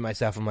myself saying to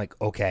myself, I'm like,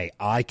 okay,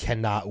 I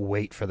cannot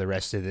wait for the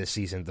rest of this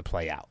season to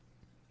play out.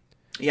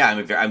 Yeah,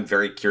 I'm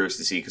very curious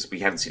to see, because we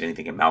haven't seen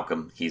anything in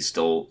Malcolm. He's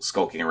still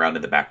skulking around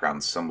in the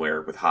background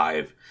somewhere with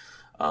Hive.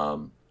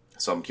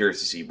 So I'm curious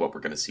to see what we're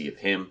going to see of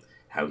him,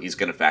 how he's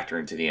going to factor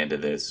into the end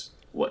of this,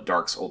 what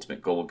Dark's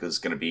ultimate goal is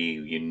going to be.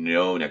 You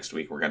know, next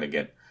week we're going to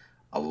get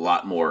a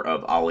lot more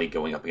of Ollie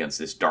going up against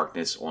this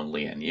darkness on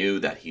Lian Yu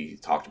that he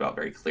talked about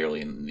very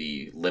clearly in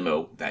the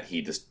limo that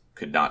he just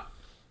could not,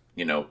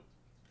 you know,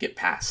 get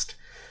past.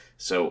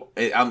 So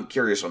I'm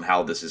curious on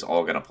how this is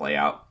all going to play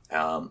out.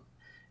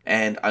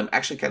 And I'm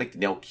actually kind of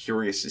now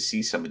curious to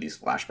see some of these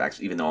flashbacks,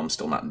 even though I'm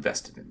still not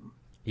invested in them.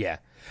 Yeah.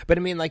 But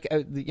I mean, like,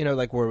 you know,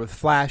 like we're with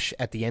Flash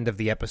at the end of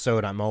the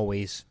episode,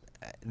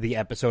 the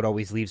episode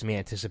always leaves me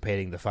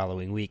anticipating the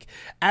following week.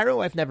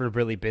 Arrow, I've never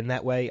really been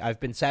that way. I've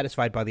been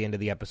satisfied by the end of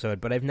the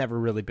episode, but I've never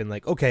really been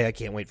like, okay, I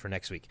can't wait for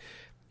next week.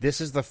 This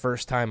is the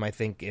first time, I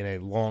think, in a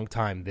long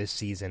time this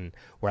season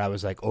where I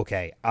was like,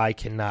 okay, I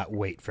cannot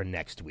wait for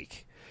next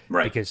week.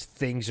 Right. Because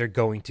things are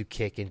going to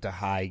kick into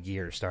high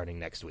gear starting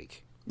next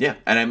week. Yeah,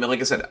 and I mean, like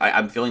I said,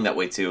 I'm feeling that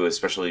way too,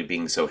 especially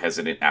being so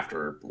hesitant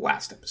after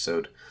last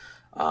episode.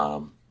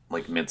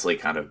 Like mentally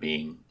kind of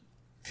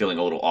feeling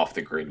a little off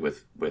the grid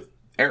with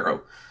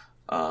Arrow,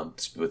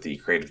 with the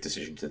creative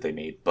decisions that they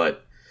made.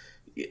 But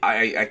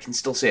I can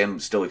still say I'm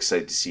still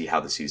excited to see how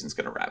the season's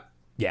going to wrap.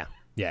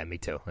 Yeah, me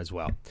too, as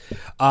well.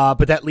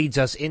 But that leads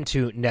us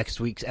into next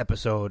week's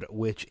episode,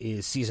 which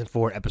is Season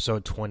 4,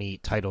 Episode 20,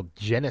 titled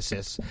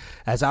Genesis.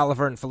 As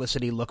Oliver and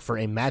Felicity look for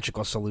a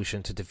magical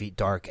solution to defeat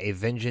Dark, a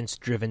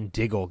vengeance-driven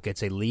Diggle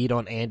gets a lead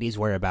on Andy's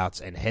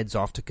whereabouts and heads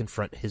off to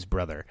confront his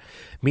brother.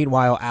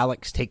 Meanwhile,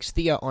 Alex takes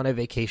Thea on a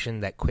vacation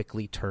that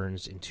quickly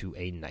turns into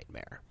a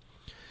nightmare.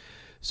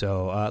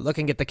 So,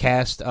 looking at the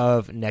cast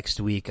of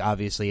next week,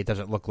 obviously it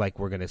doesn't look like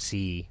we're going to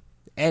see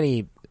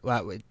any...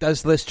 Well, it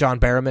does list John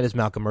Barrowman as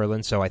Malcolm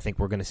Merlyn, so I think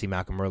we're going to see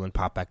Malcolm Merlyn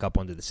pop back up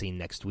onto the scene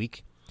next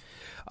week.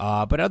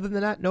 But other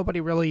than that,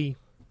 nobody really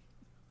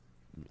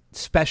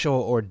special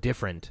or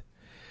different.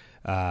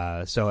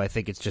 So I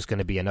think it's just going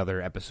to be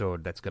another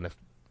episode that's going to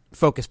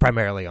focus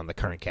primarily on the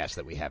current cast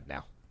that we have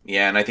now.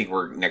 Yeah, and I think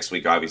next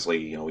week,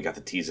 obviously, we got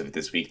the tease of it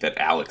this week that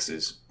Alex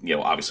is,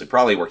 obviously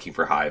probably working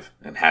for Hive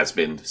and has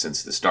been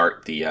since the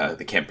start,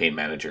 the campaign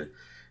manager,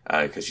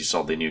 because you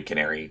saw the new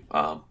Canary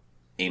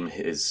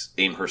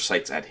aim her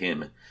sights at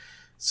him.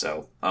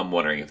 So I'm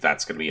wondering if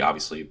that's going to be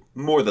obviously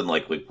more than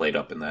likely played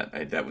up in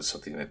that. That was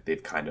something that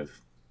they've kind of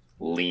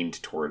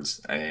leaned towards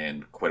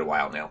in quite a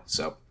while now.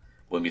 So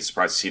wouldn't be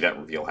surprised to see that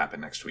reveal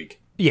happen next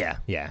week. Yeah,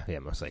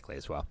 most likely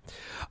as well.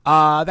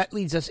 That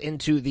leads us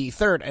into the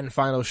third and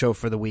final show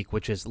for the week,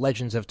 which is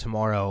Legends of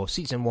Tomorrow,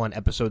 Season 1,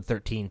 Episode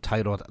 13,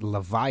 titled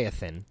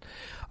Leviathan.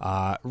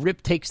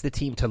 Rip takes the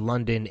team to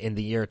London in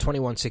the year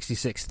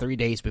 2166, 3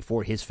 days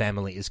before his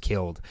family is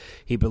killed.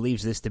 He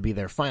believes this to be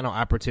their final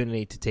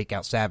opportunity to take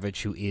out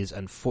Savage, who is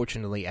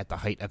unfortunately at the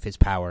height of his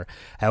power.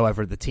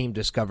 However, the team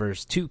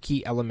discovers two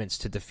key elements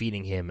to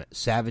defeating him,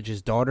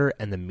 Savage's daughter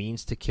and the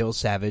means to kill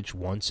Savage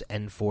once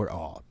and for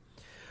all.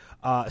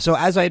 So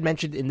as I had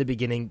mentioned in the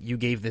beginning, you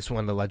gave this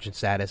one the legend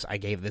status. I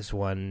gave this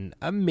one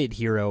a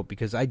mid-hero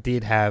because I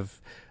did have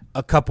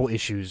a couple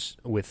issues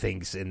with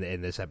things in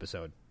this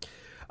episode.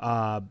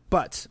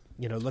 But,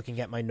 looking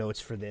at my notes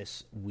for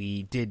this,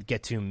 we did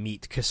get to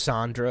meet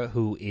Cassandra,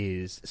 who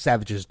is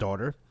Savage's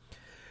daughter.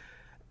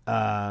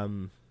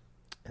 And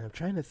I'm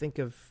trying to think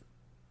of...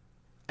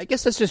 I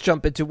guess let's just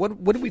jump into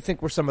what do we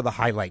think were some of the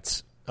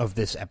highlights of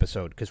this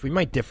episode, because we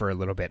might differ a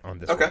little bit on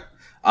this Okay.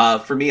 one.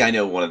 For me, I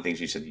know one of the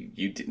things you said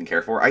you didn't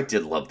care for. I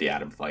did love the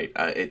Atom fight.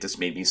 It just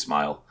made me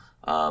smile.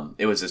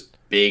 It was this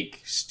big,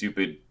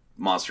 stupid,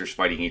 monsters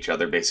fighting each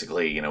other.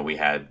 Basically, we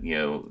had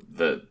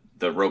the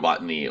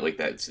robot in the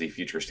that's the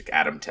futuristic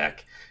Atom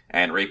Tech,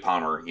 and Ray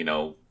Palmer,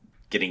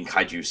 getting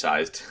kaiju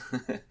sized,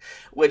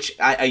 which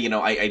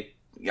I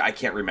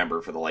can't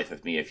remember for the life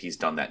of me if he's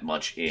done that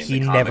much in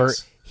the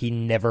comics. He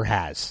never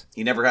has.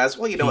 He never has.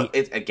 Well,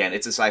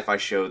 it's a sci-fi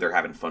show. They're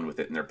having fun with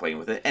it and they're playing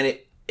with it, and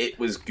it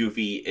was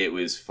goofy. It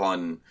was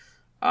fun.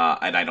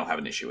 And I don't have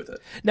an issue with it.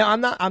 Now,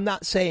 I'm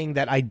not saying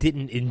that I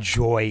didn't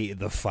enjoy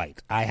the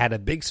fight. I had a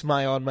big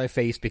smile on my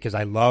face because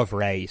I love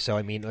Ray. So,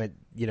 I mean,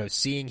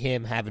 seeing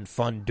him having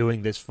fun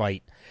doing this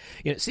fight,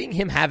 seeing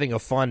him having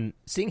fun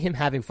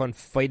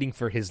fighting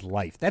for his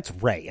life. That's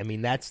Ray. I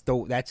mean, that's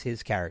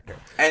his character.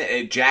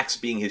 And Jax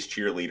being his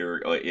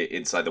cheerleader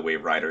inside the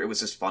Wave Rider, it was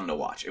just fun to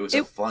watch. It was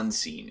a fun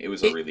scene. It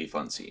was a really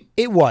fun scene.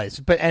 It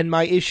was, and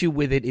my issue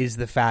with it is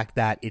the fact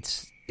that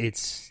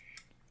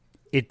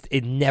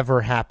it never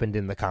happened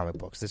in the comic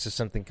books. This is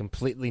something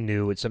completely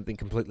new. It's something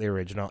completely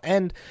original.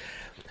 And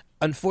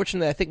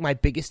unfortunately, I think my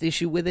biggest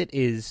issue with it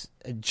is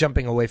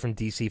jumping away from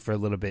DC for a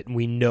little bit.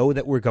 We know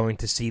that we're going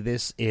to see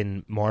this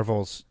in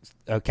Marvel's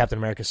Captain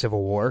America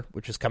Civil War,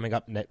 which is coming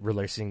up,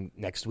 releasing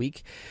next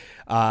week.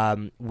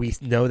 We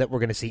know that we're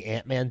going to see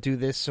Ant-Man do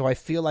this. So I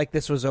feel like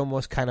this was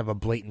almost kind of a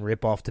blatant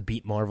ripoff to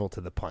beat Marvel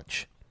to the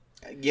punch.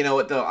 You know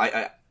what, though?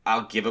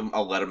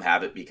 I'll let him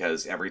have it,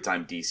 because every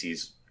time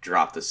DC's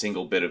dropped a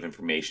single bit of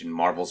information,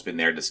 Marvel's been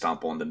there to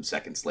stomp on them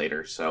seconds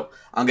later. So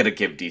I'm going to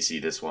give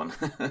DC this one.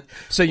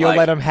 So you'll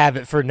let them have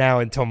it for now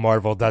until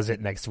Marvel does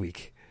it next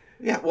week.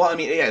 Yeah, well, I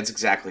mean, yeah, it's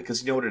exactly,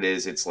 because you know what it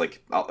is? It's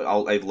like,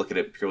 I look at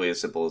it purely as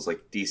simple as,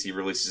 like, DC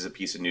releases a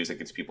piece of news that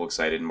gets people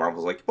excited, and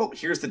Marvel's like, well,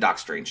 here's the Doc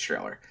Strange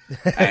trailer.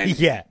 And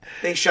yeah.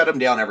 They shut him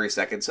down every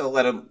second, so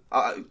let them,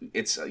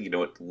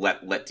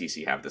 let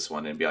DC have this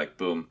one and be like,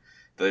 boom,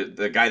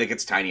 the guy that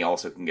gets tiny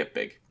also can get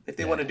big. If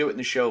they want to do it in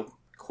the show,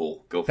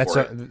 cool, go for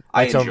it.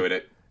 I enjoyed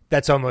it.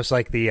 That's almost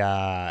like the,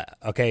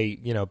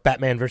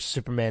 Batman versus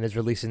Superman is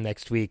releasing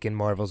next week, and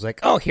Marvel's like,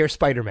 oh, here's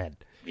Spider-Man.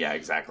 Yeah,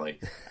 exactly.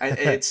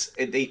 And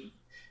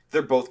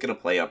they're both going to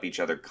play up each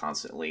other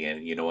constantly,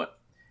 and you know what?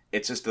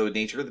 It's just the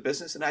nature of the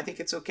business, and I think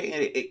it's okay,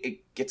 and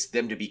it gets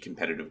them to be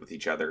competitive with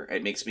each other.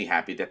 It makes me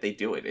happy that they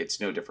do it. It's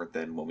no different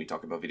than when we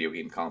talk about video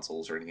game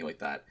consoles or anything like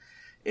that.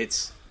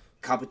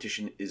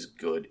 Competition is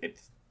good. It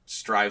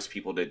strives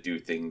people to do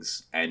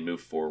things and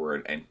move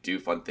forward and do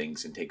fun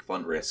things and take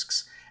fun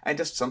risks. And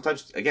just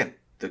sometimes, again,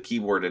 the key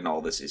word in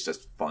all this is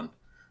just fun.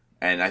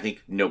 And I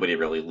think nobody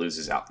really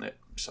loses out in it.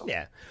 So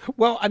yeah.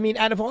 Well, I mean,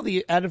 out of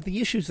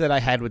the issues that I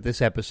had with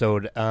this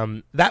episode,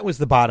 that was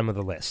the bottom of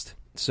the list.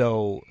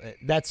 So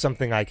that's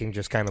something I can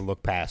just kind of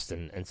look past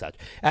and such.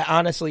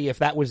 Honestly, if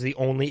that was the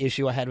only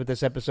issue I had with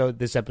this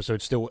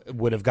episode still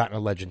would have gotten a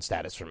legend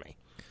status for me.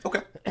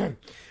 Okay.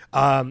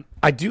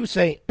 I do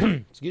say,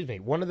 excuse me,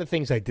 one of the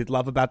things I did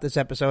love about this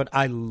episode,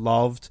 I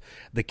loved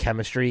the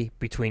chemistry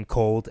between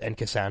Cold and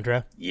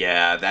Cassandra.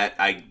 Yeah, that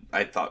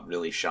I thought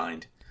really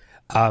shined.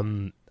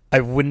 I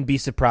wouldn't be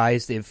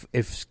surprised if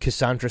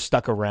Cassandra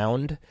stuck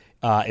around,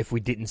 if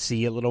we didn't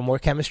see a little more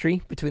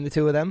chemistry between the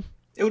two of them.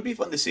 It would be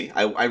fun to see.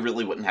 I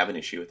really wouldn't have an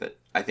issue with it.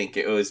 I think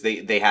it was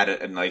they had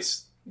a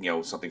nice,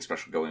 something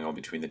special going on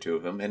between the two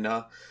of them, and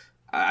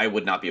I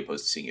would not be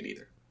opposed to seeing it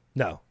either.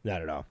 No,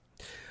 not at all.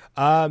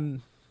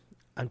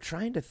 I'm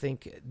trying to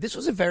think. This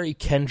was a very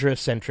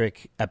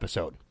Kendra-centric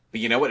episode.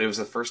 But you know what? It was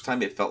the first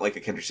time it felt like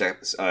a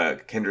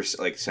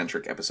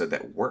Kendra-centric episode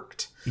that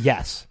worked.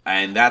 Yes.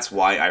 And that's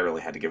why I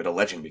really had to give it a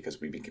legend, because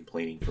we've been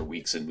complaining for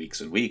weeks and weeks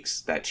and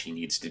weeks that she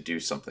needs to do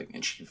something,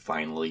 and she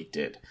finally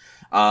did.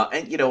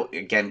 And,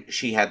 again,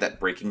 she had that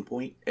breaking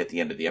point at the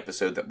end of the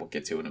episode that we'll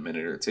get to in a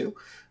minute or two.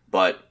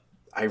 But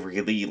I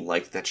really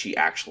liked that she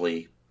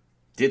actually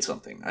did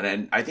something.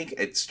 And I think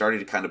it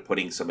started kind of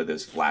putting some of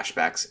those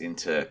flashbacks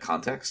into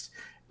context.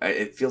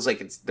 It feels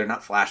like they're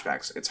not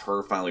flashbacks. It's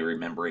her finally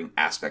remembering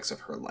aspects of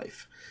her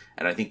life.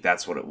 And I think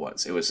that's what it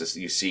was. It was just,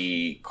 you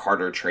see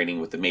Carter training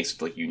with the mace,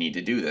 like, you need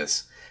to do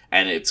this.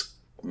 And it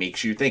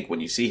makes you think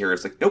when you see her,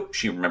 it's like, nope,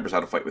 she remembers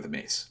how to fight with a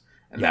mace.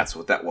 And that's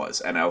what that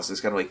was. And I was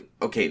just kind of like,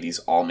 okay, these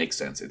all make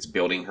sense. It's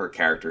building her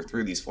character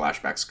through these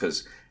flashbacks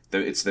because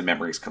it's the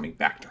memories coming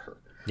back to her.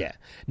 Yeah.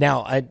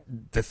 Now,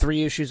 the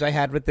three issues I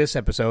had with this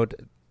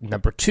episode,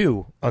 number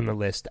 2 on the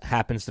list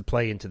happens to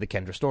play into the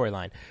Kendra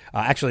storyline.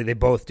 Actually, they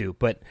both do.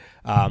 But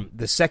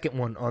the second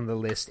one on the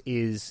list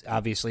is,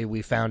 obviously,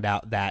 we found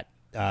out that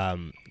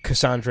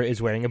Cassandra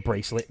is wearing a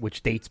bracelet,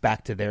 which dates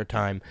back to their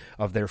time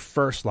of their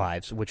first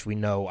lives, which we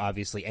know,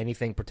 obviously,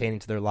 anything pertaining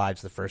to their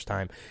lives the first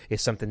time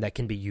is something that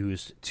can be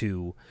used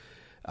to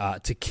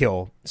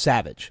kill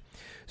Savage.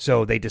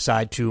 So they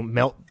decide to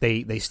melt,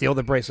 they steal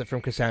the bracelet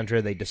from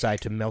Cassandra, they decide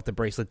to melt the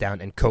bracelet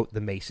down and coat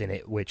the mace in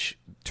it, which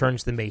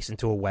turns the mace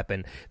into a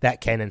weapon that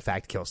can, in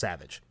fact, kill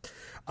Savage.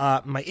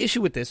 My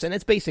issue with this, and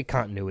it's basic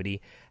continuity,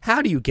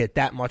 how do you get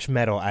that much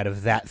metal out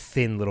of that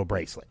thin little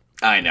bracelet?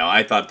 I know,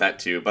 I thought that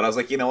too, but I was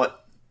like, you know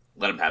what?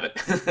 Let him have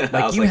it.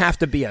 Like, you have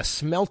to be a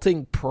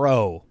smelting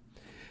pro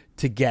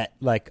to get,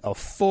 like, a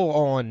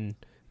full-on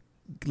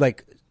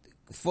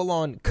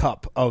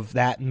cup of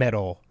that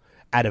metal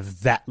out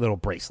of that little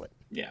bracelet.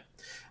 Yeah.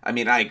 I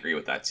mean, I agree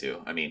with that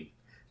too. I mean,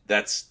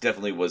 that's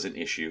definitely was an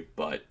issue,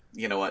 but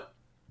you know what?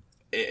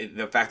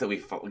 The fact that we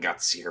got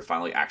to see her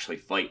finally actually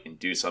fight and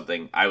do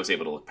something, I was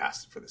able to look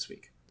past it for this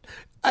week.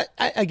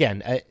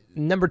 Again,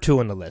 number 2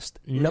 on the list.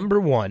 Number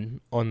 1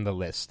 on the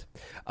list.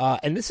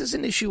 And this is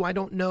an issue I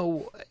don't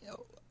know.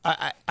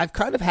 I've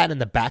kind of had in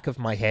the back of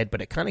my head,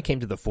 but it kind of came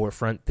to the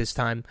forefront this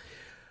time.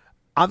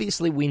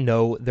 Obviously, we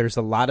know there's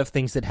a lot of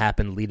things that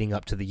happened leading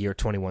up to the year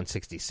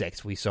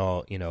 2166. We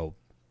saw,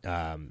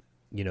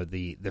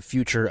 the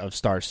future of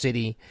Star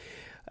City,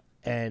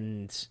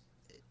 and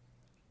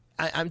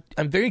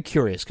I'm very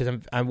curious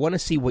because I want to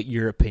see what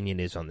your opinion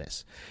is on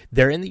this.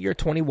 They're in the year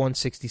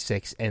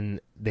 2166, and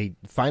they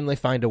finally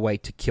find a way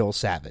to kill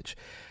Savage.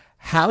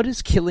 How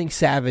does killing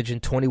Savage in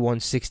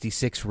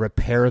 2166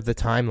 repair the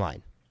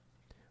timeline?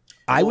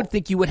 I would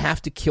think you would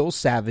have to kill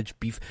Savage.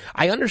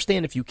 I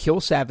understand if you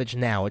kill Savage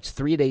now, it's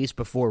 3 days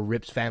before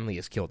Rip's family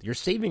is killed. You're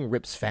saving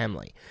Rip's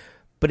family.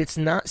 But it's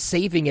not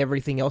saving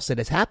everything else that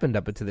has happened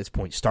up until this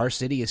point. Star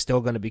City is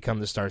still going to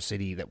become the Star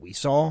City that we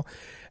saw.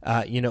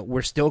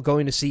 We're still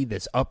going to see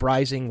this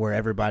uprising where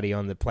everybody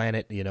on the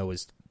planet,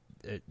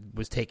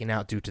 was taken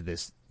out due to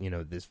this,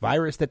 this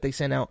virus that they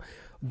sent out.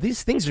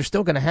 These things are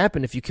still going to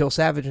happen if you kill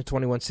Savage in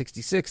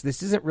 2166.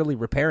 This isn't really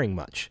repairing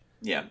much.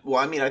 Yeah. Well,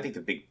 I mean, I think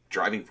the big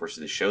driving force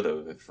of the show,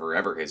 though,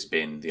 forever has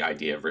been the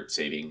idea of Rip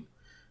saving,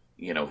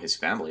 his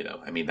family, though.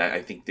 I mean,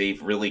 I think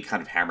they've really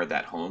kind of hammered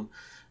that home.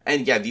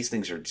 And yeah, these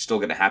things are still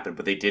going to happen,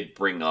 but they did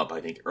bring up,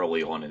 I think,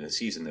 early on in the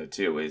season, though,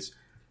 too, is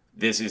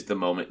this is the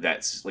moment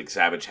that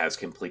Savage has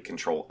complete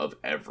control of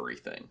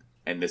everything.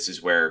 And this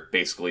is where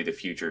basically the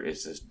future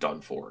is just done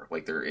for.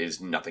 Like, there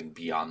is nothing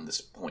beyond this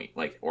point,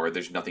 or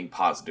there's nothing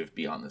positive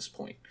beyond this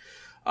point.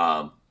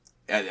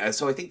 And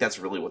so I think that's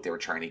really what they were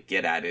trying to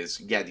get at is,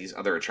 yeah, these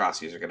other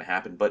atrocities are going to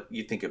happen, but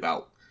you think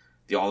about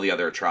all the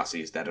other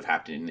atrocities that have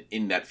happened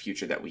in that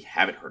future that we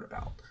haven't heard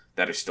about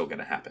that are still going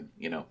to happen,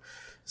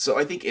 So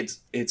I think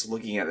it's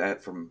looking at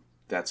that from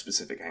that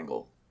specific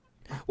angle.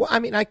 Well, I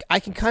mean, I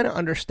can kind of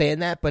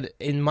understand that, but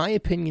in my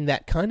opinion,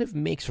 that kind of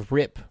makes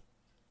Rip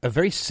a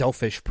very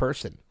selfish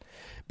person.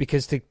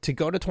 Because to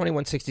go to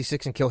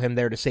 2166 and kill him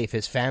there to save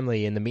his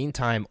family, in the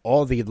meantime,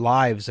 all the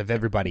lives of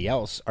everybody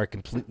else are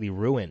completely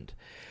ruined.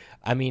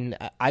 I mean,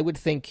 I would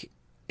think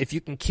if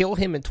you can kill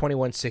him in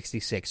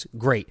 2166,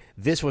 great.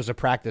 This was a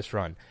practice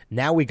run.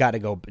 Now we got to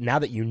go. Now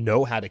that you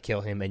know how to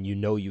kill him and you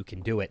know you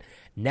can do it,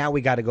 now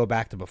we got to go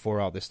back to before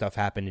all this stuff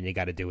happened, and you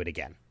got to do it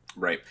again.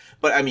 Right.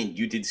 But I mean,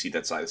 you did see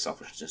that side of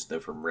selfishness though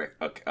from Rip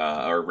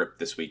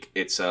this week.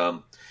 It's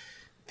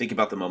think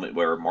about the moment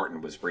where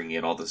Martin was bringing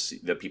in all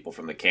the people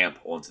from the camp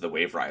onto the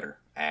Wave Rider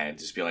and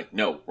just be like,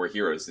 no, we're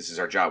heroes. This is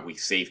our job. We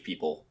save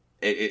people.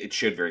 It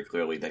showed very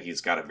clearly that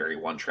he's got a very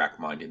one-track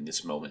mind in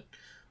this moment.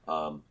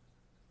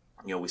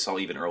 We saw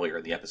even earlier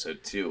in the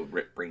episode, too,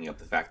 Rip bringing up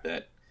the fact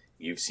that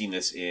you've seen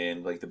this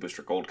in the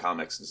Booster Gold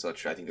comics and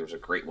such. I think there was a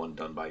great one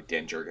done by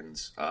Dan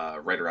Jurgens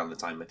right around the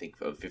time, I think,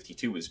 of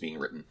 52 was being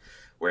written,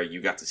 where you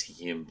got to see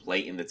him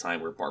late in the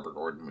time where Barbara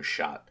Gordon was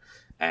shot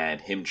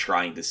and him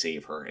trying to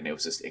save her. And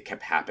it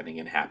kept happening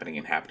and happening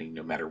and happening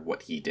no matter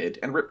what he did.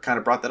 And Rip kind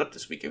of brought that up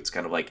this week. It's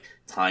kind of like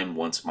time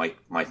wants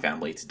my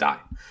family to die.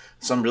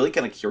 So I'm really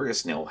kind of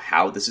curious now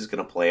how this is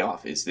going to play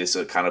off. Is this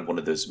a kind of one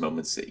of those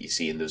moments that you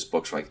see in those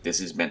books where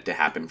this is meant to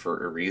happen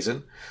for a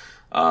reason?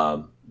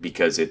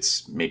 Because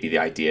it's maybe the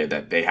idea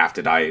that they have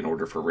to die in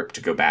order for Rip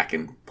to go back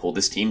and pull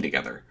this team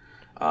together.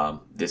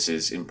 This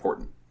is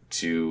important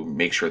to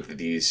make sure that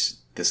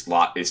this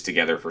lot is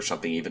together for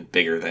something even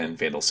bigger than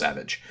Vandal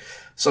Savage.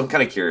 So I'm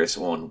kind of curious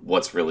on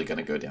what's really going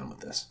to go down with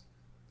this.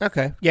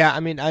 Okay. Yeah,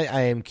 I mean,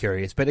 I am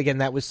curious. But again,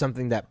 that was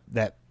something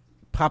that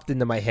popped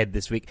into my head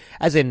this week.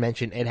 As I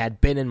mentioned, it had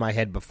been in my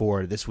head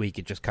before. This week,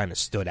 it just kind of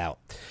stood out.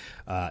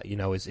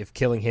 Is if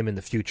killing him in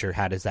the future,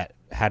 how does that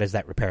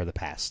repair the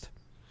past?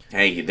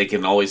 Hey, they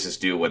can always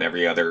just do what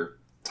every other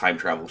time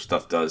travel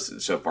stuff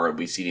does so far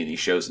we've seen in these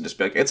shows and just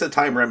be like, it's a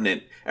time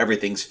remnant,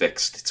 everything's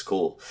fixed, it's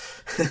cool.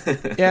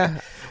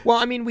 Yeah. Well,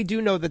 I mean, we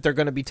do know that they're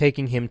going to be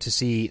taking him to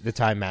see the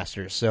Time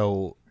Masters,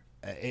 so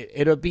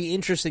it'll be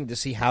interesting to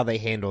see how they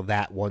handle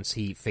that once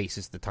he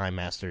faces the Time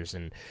Masters,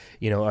 and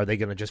are they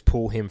going to just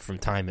pull him from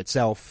time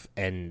itself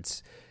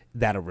and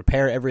that'll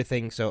repair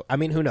everything? So I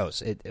mean, who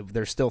knows?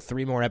 There's still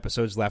 3 more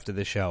episodes left of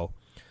the show,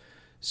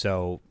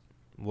 so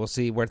we'll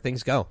see where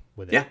things go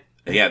with it.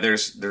 Yeah,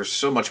 there's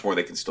so much more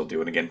they can still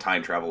do. And again,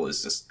 time travel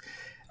is just,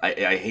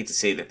 I hate to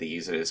say that they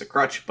use it as a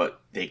crutch,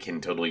 but they can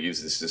totally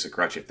use this as a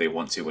crutch if they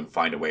want to and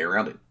find a way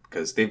around it.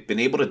 Because they've been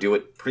able to do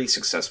it pretty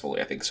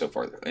successfully, I think, so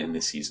far in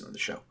this season of the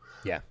show.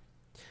 Yeah.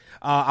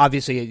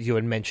 Obviously, you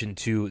had mentioned,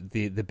 too,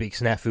 the big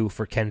snafu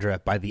for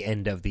Kendra by the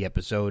end of the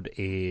episode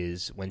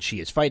is when she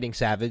is fighting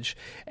Savage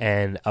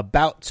and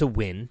about to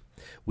win.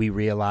 We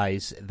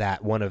realize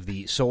that one of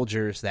the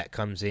soldiers that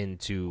comes in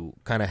to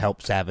kind of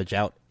help Savage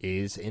out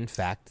is, in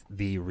fact,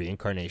 the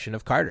reincarnation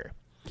of Carter.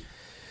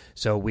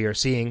 So we are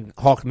seeing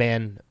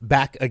Hawkman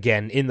back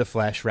again in the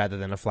flesh rather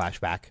than a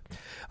flashback.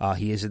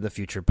 He is in the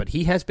future, but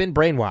he has been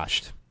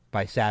brainwashed.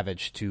 by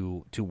Savage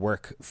to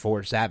work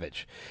for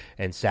Savage,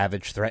 and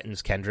Savage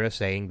threatens Kendra,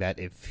 saying that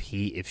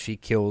if she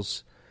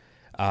kills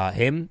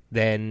him,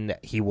 then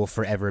he will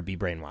forever be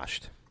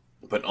brainwashed.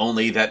 But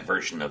only that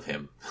version of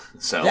him.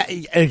 So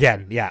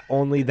again, yeah,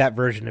 only that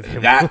version of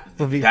him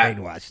will be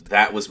brainwashed.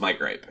 That was my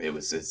gripe.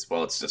 It's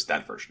just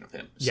that version of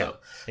him. So,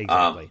 yeah,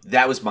 exactly.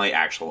 That was my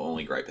actual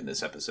only gripe in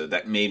this episode.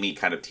 That made me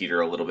kind of teeter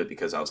a little bit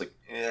because I was like,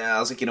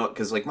 you know what?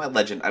 Because like my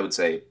legend, I would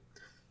say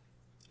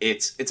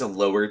it's a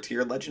lower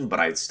tier legend, but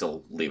I'd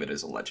still leave it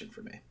as a legend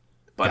for me.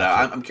 But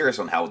gotcha. I'm curious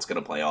on how it's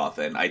going to play off,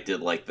 and I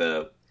did like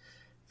the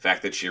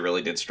fact that she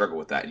really did struggle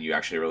with that, and you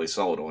actually really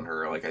saw it on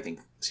her. Like I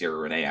think Sierra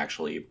Renee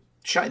actually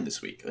shined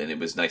this week, and it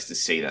was nice to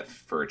see that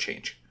for a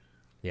change.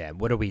 Yeah,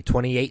 what are we,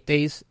 28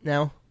 days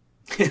now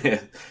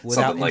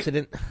without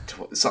incident?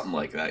 Something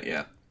like that.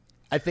 Yeah,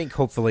 I think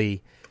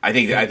hopefully. I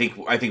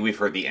think we've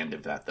heard the end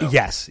of that though.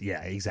 Yes,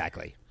 yeah,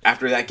 exactly.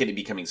 After that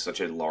becoming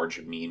such a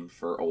large meme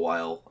for a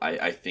while,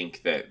 I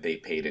think that they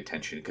paid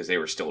attention because they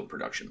were still in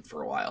production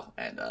for a while,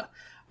 and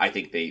I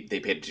think they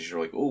paid attention.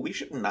 Like, oh, we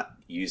should not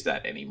use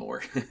that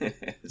anymore.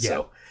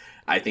 So,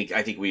 I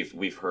think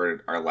we've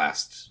heard our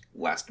last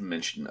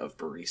mention of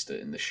Barista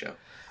in the show.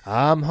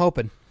 I'm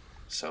hoping.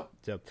 So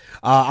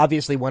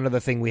obviously, one other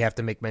thing we have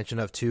to make mention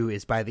of too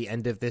is by the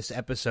end of this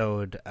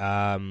episode,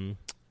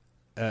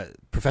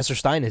 Professor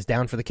Stein is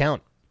down for the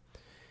count.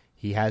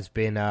 He has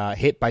been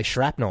hit by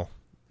shrapnel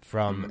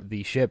from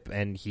the ship,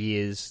 and he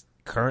is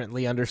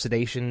currently under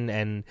sedation,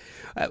 and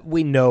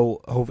we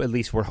know, at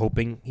least we're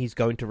hoping, he's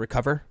going to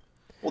recover.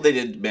 Well, they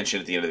did mention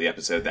at the end of the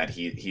episode that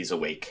he's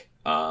awake,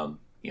 so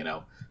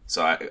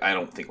I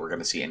don't think we're going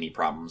to see any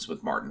problems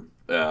with Martin.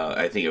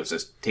 I think it was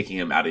just taking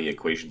him out of the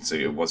equation, so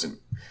it wasn't,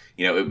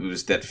 it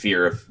was that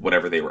fear of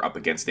whatever they were up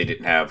against. They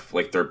didn't have,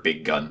 like, their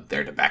big gun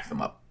there to back them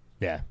up.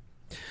 Yeah.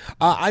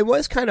 I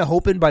was kind of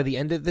hoping by the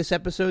end of this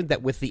episode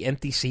that with the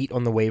empty seat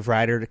on the Wave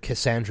Rider,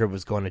 Cassandra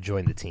was going to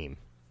join the team.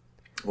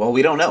 Well,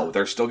 we don't know.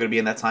 They're still going to be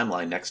in that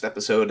timeline next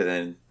episode and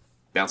then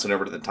bouncing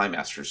over to the Time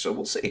Masters, so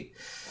we'll see.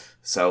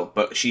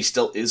 But she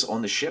still is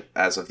on the ship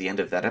as of the end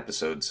of that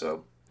episode,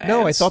 so...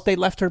 No, I thought they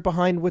left her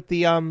behind with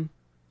the...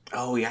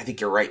 Oh, yeah, I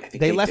think you're right. I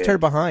think they left her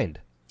behind.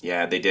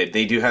 Yeah, they did.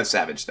 They do have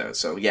Savage, though,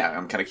 so yeah,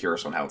 I'm kind of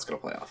curious on how it's going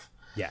to play off.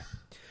 Yeah.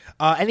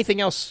 Anything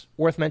else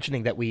worth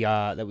mentioning that we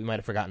might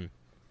have forgotten?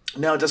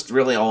 No, just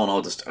really all in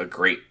all, just a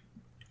great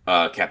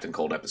Captain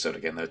Cold episode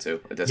again, though,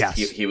 too. Yes.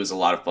 He was a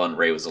lot of fun.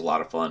 Ray was a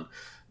lot of fun.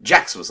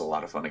 Jax was a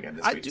lot of fun again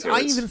this week, too.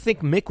 I even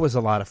think Mick was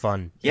a lot of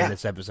fun in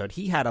this episode.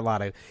 He had a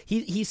lot of...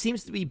 He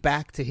seems to be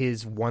back to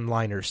his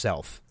one-liner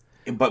self,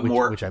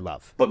 which I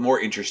love. But more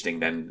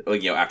interesting than,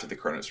 after the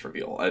Kronos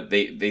reveal.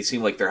 They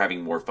seem like they're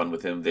having more fun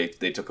with him. They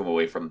took him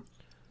away from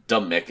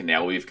dumb Mick, and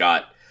now we've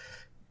got,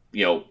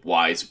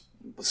 wise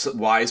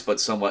but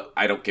somewhat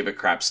I don't give a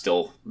crap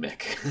still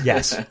Mick.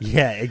 Yes,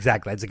 yeah,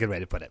 exactly. That's a good way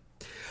to put it.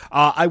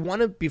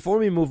 Before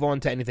we move on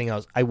to anything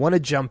else, I want to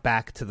jump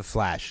back to the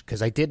Flash,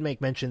 because I did make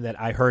mention that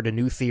I heard a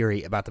new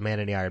theory about the Man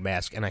in the Iron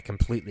Mask, and I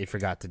completely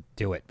forgot to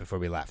do it before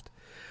we left.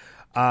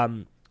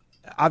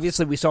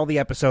 Obviously, we saw the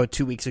episode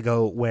 2 weeks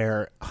ago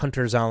where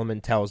Hunter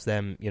Zolomon tells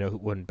them,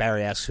 when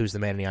Barry asks who's the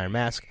Man in the Iron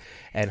Mask,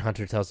 and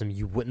Hunter tells him,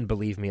 you wouldn't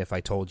believe me if I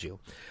told you.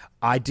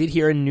 I did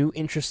hear a new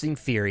interesting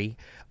theory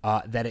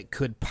that it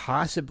could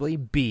possibly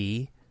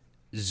be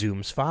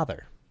Zoom's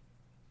father.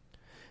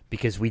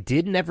 Because we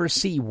did never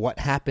see what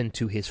happened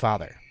to his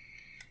father.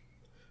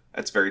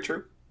 That's very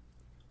true.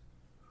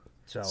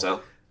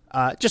 So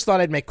just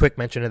thought I'd make quick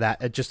mention of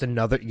that. Just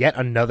yet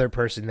another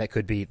person that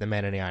could be the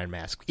Man in the Iron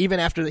Mask. Even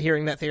after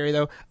hearing that theory,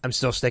 though, I'm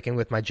still sticking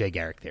with my Jay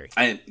Garrick theory.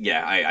 I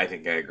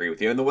think I agree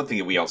with you. And the one thing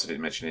that we also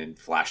didn't mention in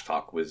Flash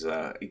Talk was,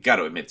 you got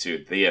to admit,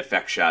 too, the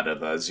effect shot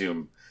of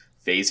Zoom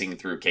phasing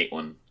through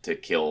Caitlin to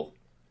kill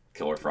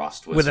Killer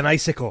Frost was... With an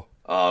icicle.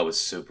 Oh, it was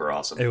super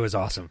awesome. It was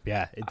awesome.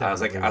 Yeah, I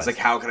was like,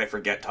 how could I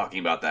forget talking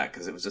about that?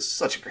 Because it was just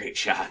such a great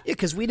shot. Yeah,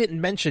 because we didn't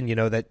mention,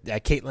 that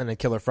Caitlin and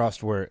Killer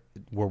Frost were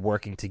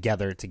working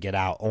together to get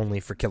out, only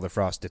for Killer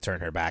Frost to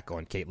turn her back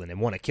on Caitlin and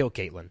want to kill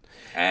Caitlin,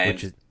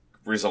 and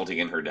resulting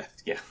in her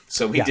death. Yeah,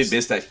 so we did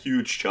miss that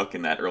huge chunk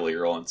in that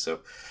earlier on.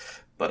 So,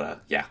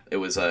 but it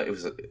was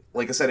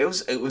like I said, it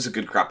was a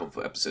good crop of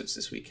episodes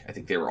this week. I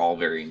think they were all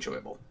very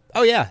enjoyable.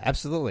 Oh yeah,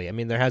 absolutely. I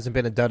mean, there hasn't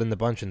been a dud in the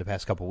bunch in the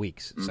past couple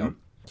weeks, so.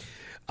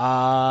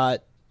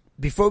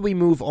 Before we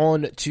move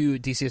on to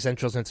DC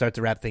Essentials and start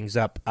to wrap things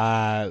up,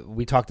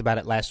 we talked about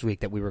it last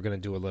week that we were going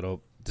to do a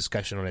little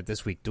discussion on it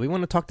this week. Do we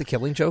want to talk the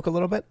Killing Joke a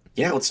little bit?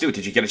 Yeah, let's do it.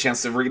 Did you get a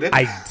chance to read it?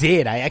 I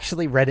did. I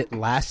actually read it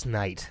last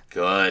night.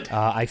 Good.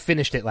 I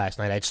finished it last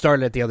night. I'd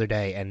started it the other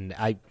day, and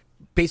I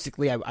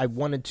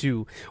wanted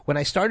to... When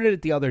I started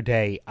it the other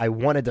day, I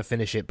wanted to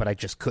finish it, but I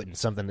just couldn't.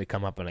 Something had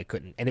come up, and I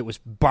couldn't. And it was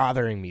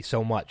bothering me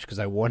so much because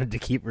I wanted to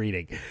keep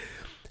reading.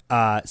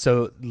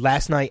 So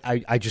last night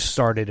I just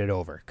started it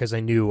over because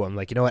I knew, I'm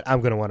like, you know what, I'm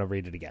going to want to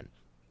read it again.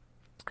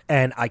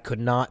 And I could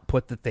not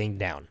put the thing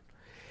down.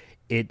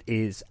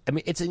 It's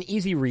an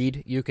easy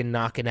read. You can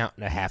knock it out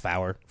in a half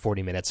hour,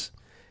 40 minutes.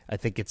 I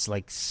think it's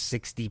like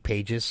 60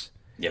 pages.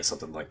 Yeah,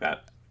 something like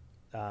that.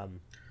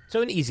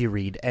 So an easy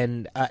read,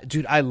 and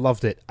dude, I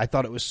loved it. I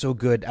thought it was so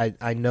good.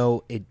 I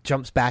know it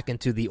jumps back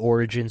into the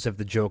origins of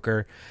the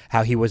Joker,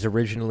 how he was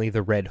originally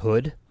the Red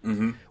Hood,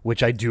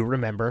 which I do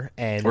remember.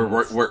 And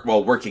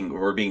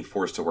we're being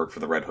forced to work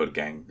for the Red Hood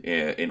gang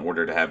in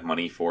order to have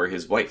money for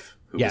his wife,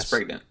 who was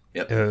pregnant.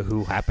 Yep.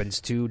 Who happens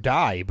to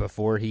die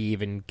before he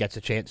even gets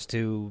a chance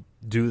to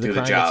do the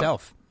crime job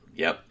itself.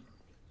 Yep.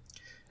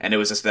 And it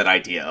was just that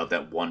idea of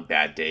that one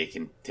bad day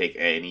can take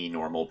any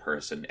normal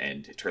person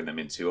and turn them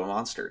into a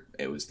monster.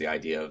 It was the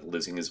idea of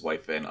losing his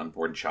wife and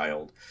unborn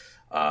child,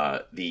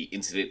 the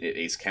incident at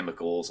Ace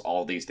Chemicals,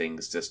 all these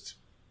things just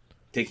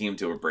taking him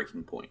to a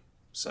breaking point.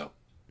 So,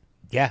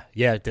 yeah,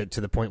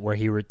 to the point where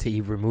he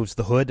removes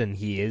the hood and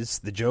he is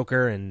the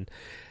Joker, and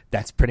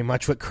that's pretty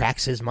much what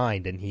cracks his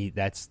mind. And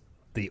that's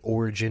the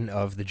origin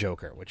of the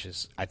Joker, which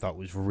I thought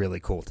was really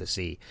cool to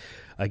see.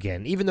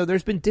 Again, even though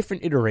there's been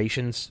different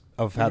iterations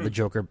of how the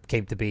Joker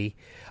came to be,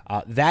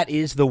 that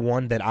is the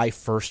one that I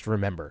first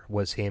remember,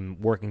 was him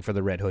working for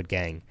the Red Hood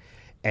gang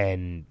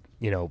and,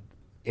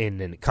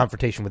 in a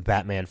confrontation with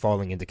Batman,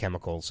 falling into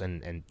chemicals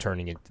and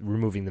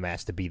removing the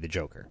mask to be the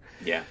Joker.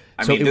 Yeah.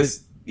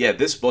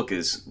 This book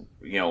is,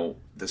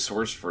 the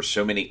source for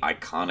so many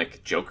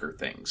iconic Joker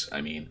things.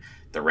 I mean,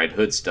 the Red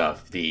Hood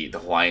stuff, the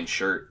Hawaiian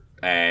shirt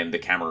and the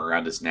camera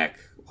around his neck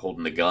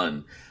holding the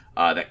gun,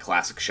 that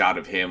classic shot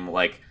of him,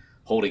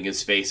 holding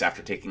his face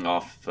after taking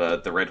off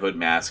the Red Hood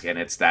mask, and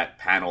it's that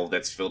panel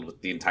that's filled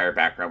with the entire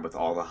background with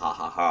all the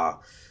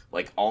ha-ha-ha.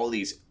 All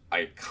these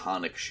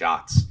iconic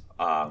shots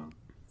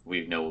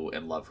we know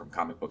and love from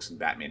comic books and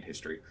Batman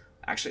history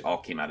actually all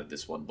came out of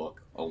this one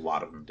book. A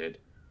lot of them did.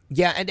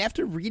 Yeah, and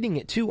after reading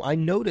it, too, I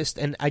noticed,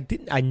 and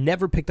I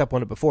never picked up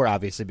on it before,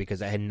 obviously,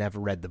 because I had never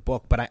read the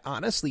book, but I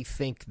honestly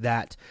think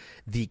that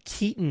the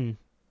Keaton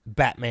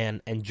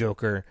Batman and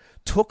Joker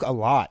took a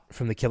lot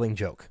from The Killing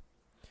Joke.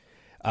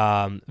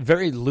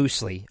 Very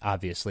loosely,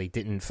 obviously,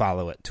 didn't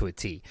follow it to a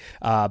T.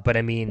 But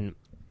I mean,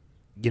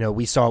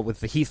 we saw it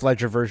with the Heath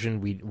Ledger version.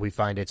 We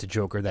find it's a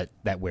Joker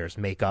that wears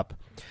makeup.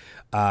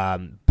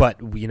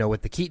 But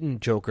with the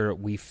Keaton Joker,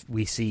 we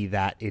see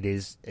that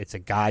it's a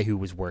guy who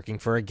was working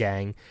for a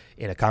gang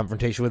in a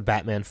confrontation with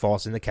Batman,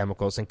 falls in the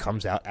chemicals, and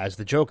comes out as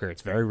the Joker.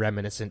 It's very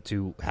reminiscent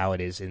to how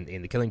it is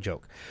in The Killing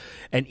Joke.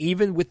 And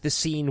even with the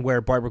scene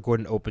where Barbara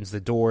Gordon opens the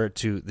door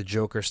to the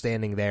Joker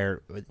standing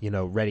there,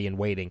 ready and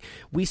waiting,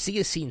 we see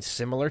a scene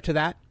similar to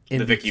that.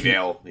 The Vicky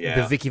Vale,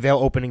 yeah. The Vicky Vale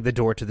opening the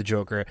door to the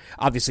Joker.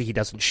 Obviously, he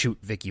doesn't shoot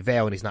Vicky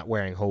Vale, and he's not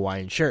wearing a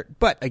Hawaiian shirt.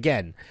 But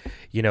again,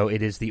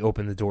 it is the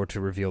open the door to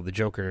reveal the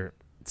Joker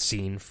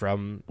scene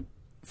from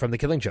The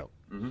Killing Joke.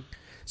 Mm-hmm.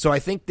 So I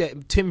think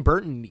that Tim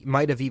Burton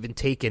might have even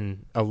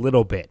taken a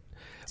little bit.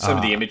 Some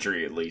of the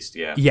imagery, at least,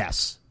 yeah.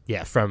 Yes,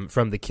 yeah, from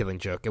The Killing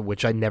Joke,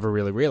 which I never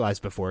really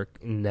realized before,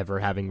 never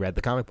having read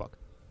the comic book.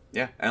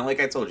 Yeah, and like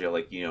I told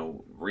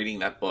you, reading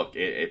that book,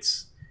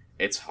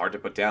 it's hard to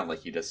put down,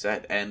 like you just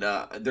said. And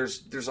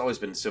there's always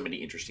been so many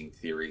interesting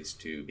theories,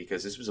 too,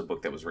 because this was a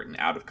book that was written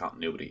out of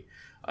continuity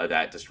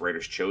that just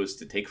writers chose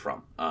to take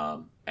from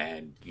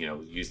and,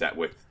 use that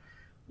with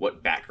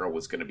what Batgirl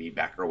was going to be.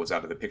 Batgirl was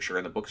out of the picture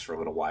in the books for a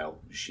little while.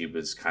 She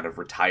was kind of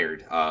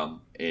retired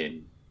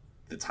in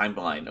the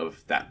timeline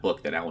of that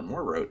book that Alan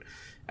Moore wrote.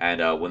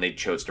 And when they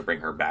chose to bring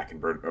her back,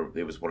 and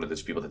it was one of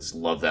those people that just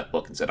loved that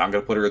book and said, I'm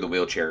going to put her in the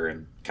wheelchair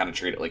and kind of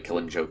treat it like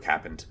Killing Joke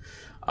happened.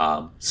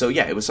 So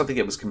yeah, it was something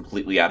that was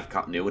completely out of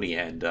continuity,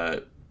 and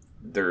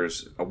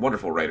there's a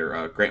wonderful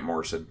writer, Grant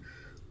Morrison,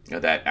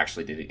 that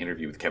actually did an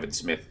interview with Kevin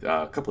Smith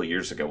a couple of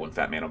years ago on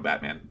Fat Man on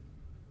Batman,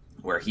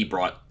 where he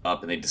brought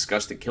up and they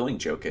discussed The Killing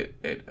Joke at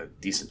a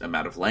decent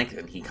amount of length,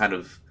 and he kind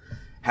of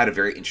had a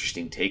very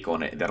interesting take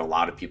on it that a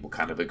lot of people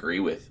kind of agree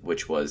with,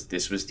 which was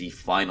this was the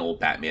final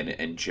Batman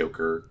and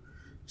Joker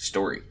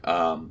story.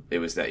 It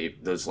was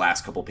those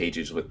last couple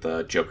pages with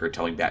the Joker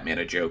telling Batman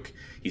a joke.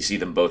 You see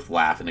them both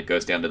laugh, and it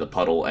goes down to the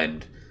puddle.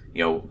 And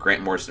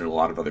Grant Morrison and a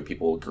lot of other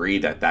people agree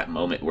that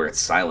moment where it's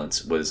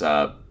silence was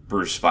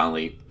Bruce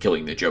finally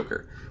killing the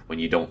Joker when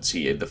you don't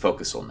see the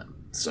focus on them.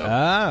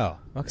 So,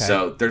 okay.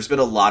 So there's been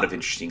a lot of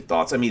interesting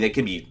thoughts. I mean, they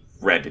can be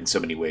read in so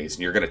many ways,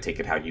 and you're going to take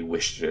it how you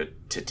wish to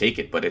take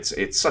it. But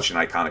it's such an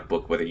iconic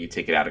book, whether you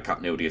take it out of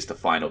continuity as the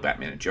final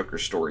Batman and Joker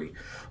story,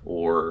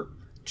 or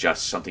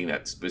just something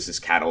that was this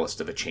catalyst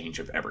of a change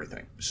of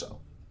everything. So,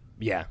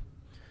 yeah,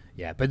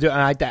 but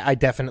I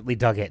definitely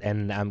dug it,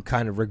 and I'm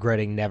kind of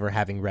regretting never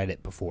having read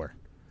it before.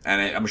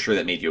 And I'm sure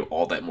that made you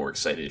all that more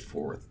excited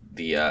for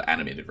the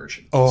animated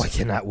version. Oh, I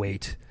cannot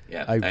wait.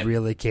 Yeah, I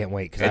really can't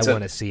wait, because I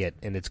want to see it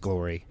in its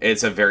glory.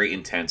 It's a very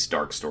intense,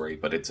 dark story,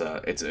 but it's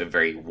a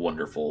very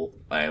wonderful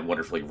and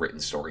wonderfully written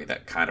story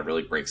that kind of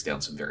really breaks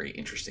down some very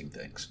interesting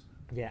things.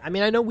 Yeah, I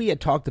mean, I know we had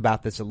talked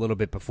about this a little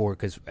bit before,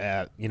 because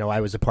I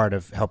was a part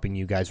of helping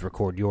you guys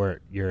record your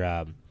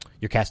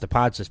cast of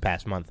pods this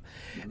past month,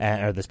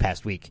 or this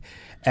past week,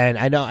 and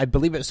I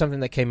believe it was something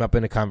that came up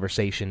in a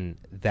conversation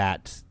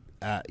that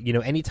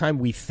anytime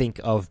we think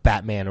of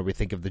Batman or we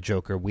think of the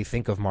Joker, we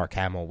think of Mark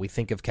Hamill, we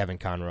think of Kevin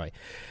Conroy.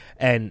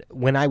 And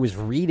when I was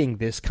reading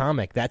this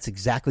comic, that's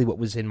exactly what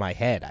was in my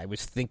head. I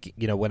was thinking,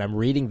 when I'm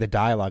reading the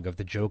dialogue of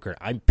the Joker,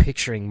 I'm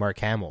picturing Mark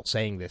Hamill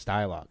saying this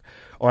dialogue,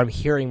 or I'm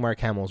hearing Mark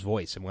Hamill's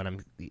voice. And when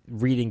I'm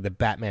reading the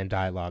Batman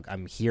dialogue,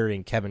 I'm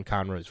hearing Kevin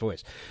Conroy's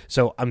voice.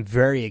 So I'm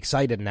very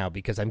excited now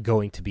because I'm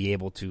going to be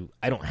able to,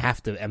 I don't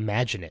have to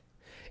imagine it.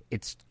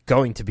 It's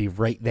going to be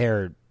right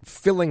there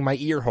filling my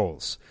ear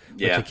holes,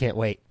 which I can't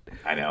wait.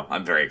 I know.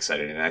 I'm very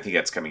excited. And I think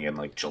that's coming in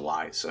like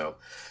July. So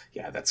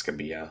yeah, that's going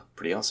to be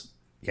pretty awesome.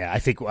 Yeah,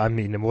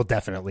 we'll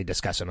definitely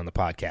discuss it on the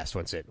podcast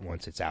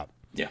once it's out.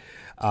 Yeah.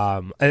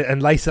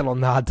 And nice little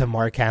nod to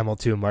Mark Hamill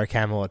too. Mark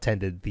Hamill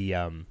attended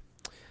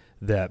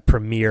the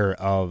premiere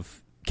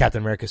of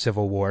Captain America: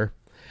 Civil War,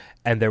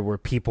 and there were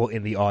people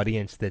in the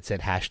audience that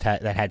said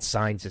that had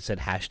signs that said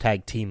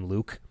hashtag Team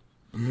Luke.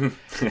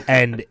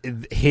 And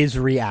his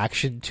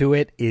reaction to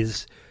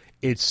it's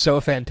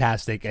so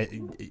fantastic.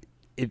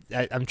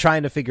 I'm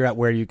trying to figure out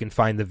where you can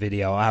find the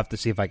video. I'll have to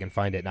see if I can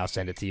find it, and I'll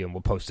send it to you, and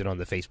we'll post it on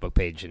the Facebook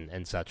page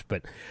and such.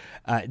 But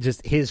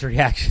just his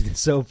reaction is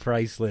so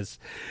priceless.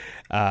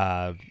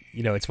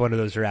 It's one of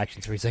those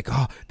reactions where he's like,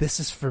 "Oh, this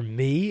is for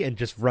me," and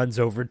just runs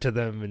over to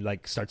them and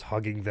like starts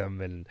hugging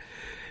them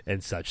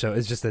and such. So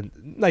it's just a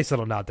nice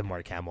little nod to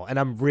Mark Hamill, and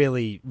I'm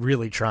really,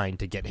 really trying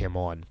to get him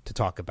on to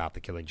talk about the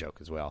Killing Joke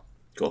as well.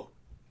 Cool.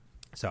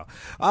 So,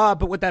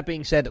 but with that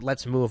being said,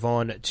 let's move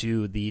on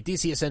to the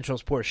DC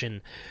Essentials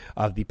portion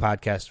of the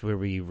podcast where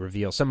we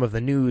reveal some of the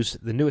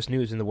newest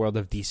news in the world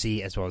of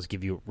DC, as well as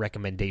give you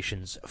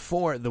recommendations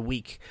for the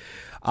week.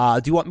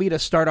 Do you want me to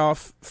start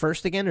off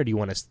first again, or do you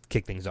want to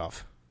kick things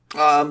off?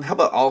 How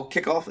about I'll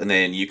kick off, and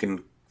then you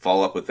can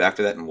follow up with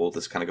after that, and we'll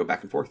just kind of go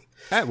back and forth.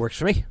 That works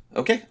for me.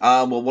 Okay.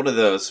 Well, one of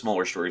the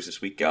smaller stories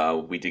this week,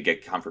 we did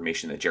get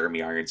confirmation that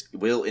Jeremy Irons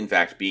will, in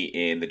fact, be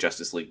in the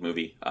Justice League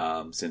movie,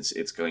 since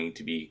it's going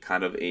to be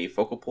kind of a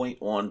focal point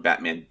on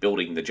Batman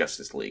building the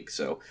Justice League.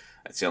 So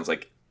it sounds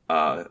like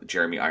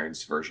Jeremy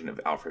Irons' version of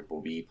Alfred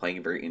will be playing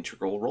a very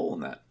integral role in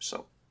that.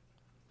 So.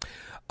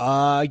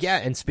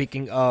 And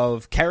speaking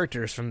of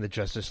characters from the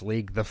Justice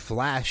League, the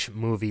Flash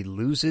movie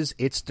loses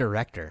its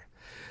director.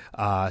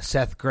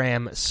 Seth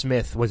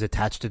Grahame-Smith was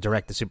attached to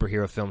direct the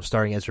superhero film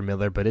starring Ezra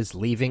Miller, but is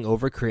leaving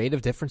over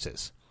creative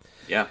differences.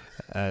 Yeah.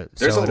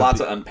 There's a lot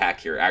to unpack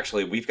here.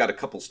 Actually, we've got a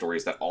couple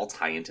stories that all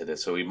tie into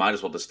this, so we might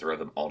as well just throw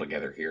them all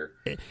together here.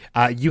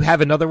 You have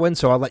another one,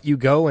 so I'll let you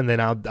go, and then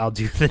I'll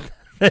do the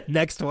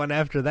next one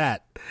after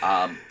that.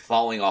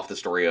 Following off the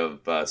story of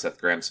Seth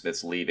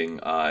Grahame-Smith's leaving,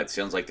 it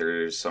sounds like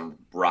there's some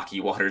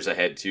rocky waters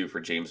ahead, too, for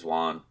James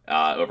Wan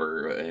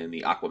over in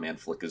the Aquaman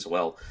flick as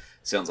well.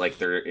 Sounds like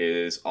there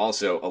is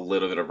also a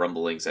little bit of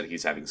rumblings that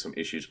he's having some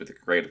issues with the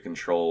creative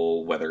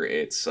control, whether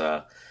it's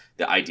the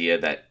idea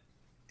that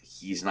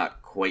he's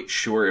not quite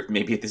sure if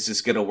maybe this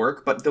is going to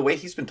work. But the way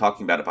he's been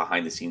talking about it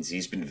behind the scenes,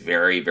 he's been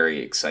very,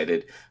 very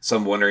excited. So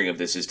I'm wondering if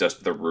this is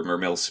just the rumor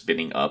mill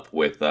spinning up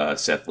with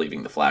Seth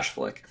leaving the Flash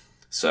flick.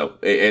 So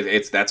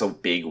that's a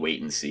big wait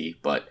and see.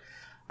 But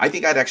I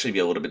think I'd actually be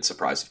a little bit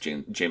surprised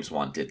if James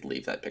Wan did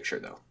leave that picture,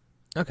 though.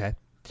 Okay.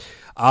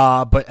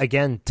 But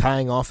again,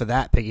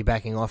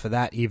 piggybacking off of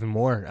that even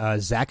more,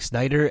 Zack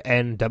Snyder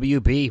and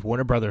WB,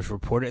 Warner Brothers,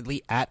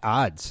 reportedly at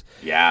odds.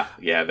 Yeah,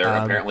 they're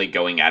apparently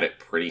going at it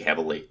pretty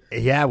heavily.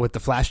 Yeah, with the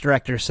Flash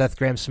director Seth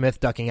Grahame-Smith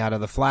ducking out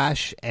of The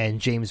Flash,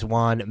 and James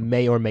Wan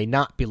may or may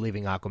not be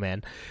leaving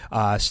Aquaman.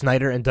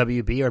 Snyder and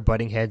WB are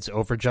butting heads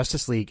over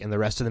Justice League and the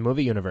rest of the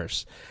movie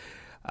universe.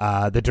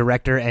 The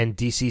director and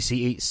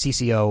DC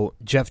CCO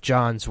Jeff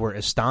Johns were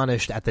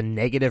astonished at the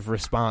negative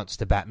response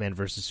to Batman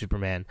vs.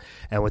 Superman,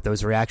 and with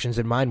those reactions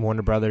in mind,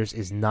 Warner Brothers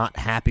is not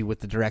happy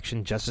with the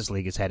direction Justice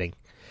League is heading.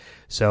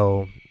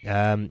 So,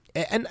 and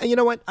you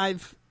know what?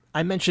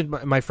 I mentioned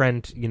my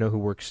friend, who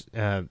works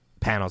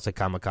panels at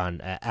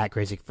Comic-Con, at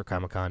Crazy for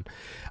Comic-Con.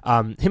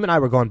 Him and I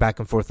were going back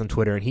and forth on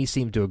Twitter, and he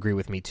seemed to agree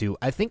with me too.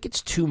 I think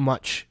it's too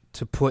much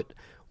to put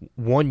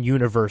one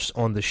universe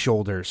on the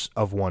shoulders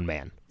of one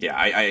man. Yeah,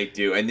 I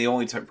do. And the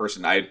only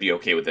person I'd be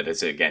okay with it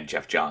is, again,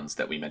 Jeff Johns,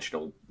 that we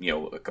mentioned,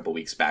 a couple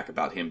weeks back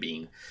about him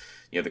being,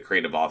 the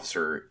creative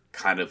officer,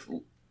 kind of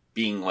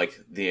being like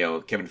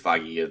the Kevin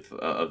Feige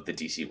of the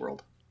DC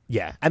world.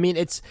 Yeah, I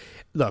mean,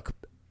 look,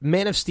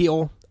 Man of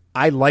Steel.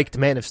 I liked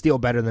Man of Steel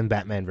better than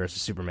Batman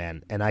vs.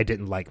 Superman, and I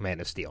didn't like Man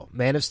of Steel.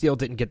 Man of Steel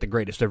didn't get the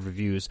greatest of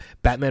reviews.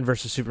 Batman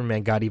vs.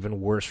 Superman got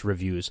even worse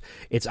reviews.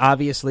 It's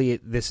obviously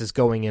this is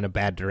going in a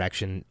bad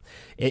direction.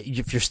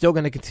 If you're still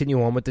going to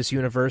continue on with this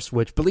universe,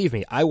 which, believe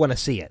me, I want to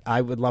see it.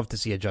 I would love to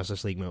see a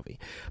Justice League movie.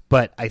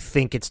 But I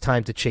think it's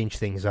time to change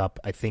things up.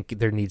 I think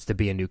there needs to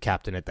be a new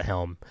captain at the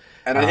helm.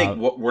 And I think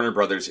what Warner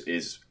Brothers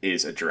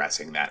is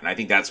addressing that, and I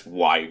think that's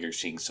why you're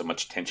seeing so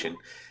much tension.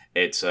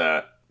 It's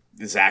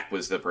Zach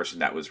was the person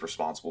that was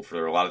responsible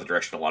for a lot of the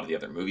direction a lot of the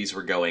other movies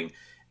were going,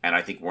 and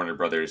I think Warner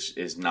Brothers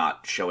is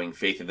not showing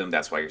faith in them.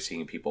 That's why you're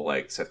seeing people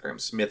like Seth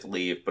Grahame-Smith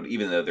leave, but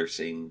even though they're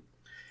seeing,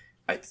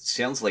 it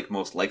sounds like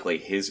most likely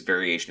his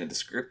variation of the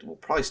script will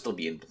probably still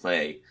be in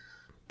play,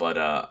 but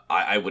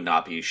I would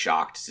not be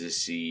shocked to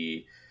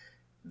see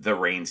the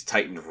reins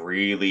tightened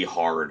really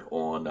hard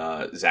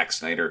on Zack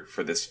Snyder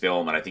for this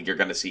film, and I think you're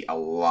going to see a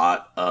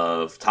lot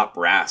of top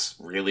brass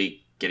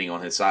really getting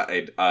on his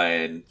side,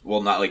 and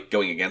not like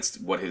going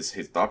against what his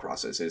thought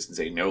process is and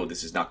say, no,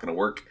 this is not going to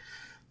work.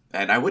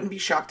 And I wouldn't be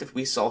shocked if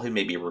we saw him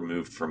maybe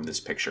removed from this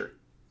picture.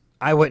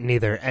 I wouldn't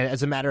either. And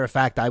as a matter of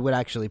fact, I would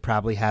actually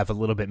probably have a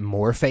little bit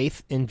more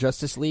faith in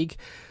Justice League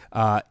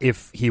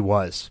if he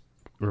was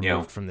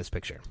removed from this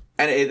picture.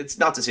 And it's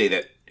not to say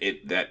that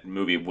that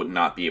movie would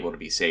not be able to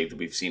be saved.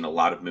 We've seen a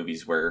lot of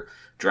movies where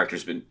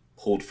directors been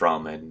pulled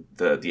from and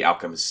the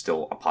outcome is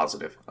still a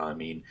positive. I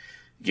mean,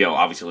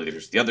 obviously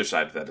there's the other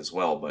side of that as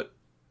well, but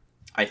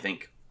I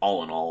think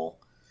all in all,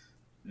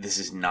 this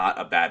is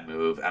not a bad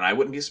move, and I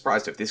wouldn't be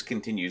surprised if this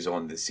continues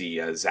on to see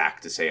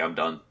Zack to say, I'm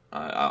done.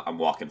 I'm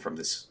walking from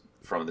this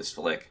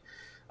flick.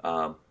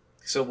 So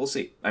we'll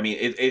see. I mean,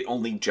 it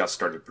only just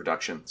started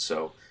production,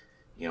 so,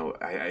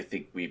 I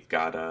think we've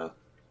got...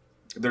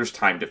 there's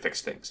time to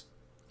fix things.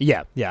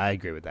 Yeah, I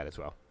agree with that as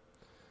well.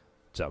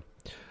 So,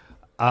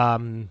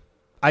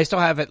 I still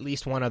have at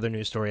least one other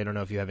news story. I don't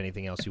know if you have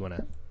anything else you want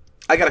to...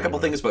 I got a couple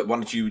things, but why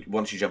don't you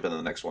jump into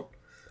the next one?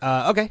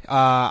 Okay.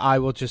 I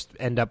will just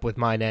end up with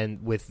mine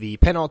and with the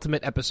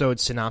penultimate episode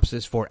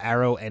synopsis for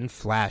Arrow and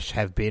Flash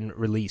have been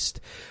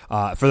released.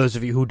 For those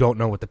of you who don't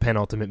know what the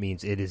penultimate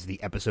means, it is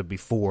the episode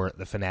before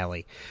the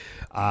finale.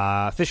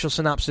 Official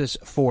synopsis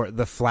for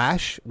The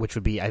Flash, which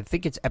would be, I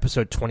think it's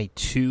episode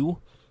 22,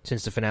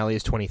 since the finale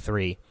is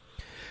 23.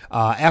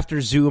 After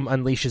Zoom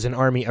unleashes an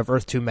army of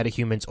Earth 2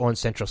 metahumans on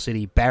Central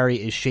City, Barry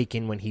is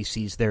shaken when he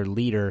sees their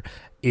leader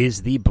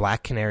is the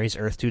Black Canary's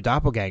Earth 2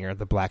 doppelganger,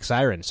 the Black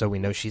Siren. So we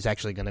know she's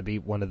actually going to be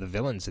one of the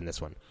villains in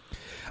this one.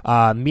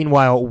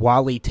 Meanwhile,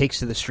 Wally takes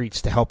to the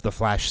streets to help the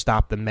Flash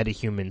stop the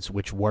metahumans,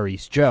 which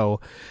worries Joe.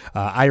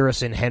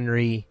 Iris and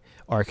Henry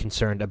are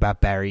concerned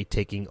about Barry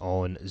taking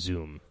on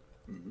Zoom.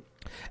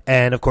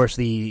 And, of course,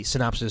 the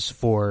synopsis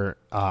for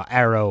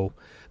Arrow...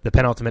 The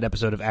penultimate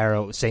episode of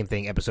Arrow, same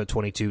thing, episode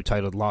 22,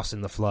 titled Lost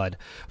in the Flood.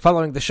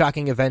 Following the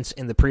shocking events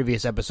in the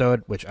previous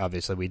episode, which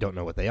obviously we don't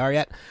know what they are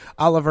yet,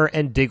 Oliver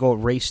and Diggle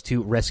race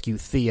to rescue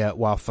Thea,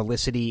 while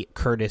Felicity,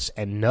 Curtis,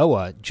 and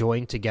Noah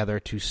join together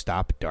to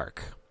stop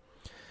Dark.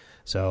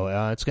 So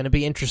it's going to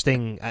be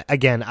interesting.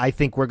 Again, I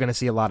think we're going to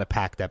see a lot of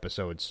packed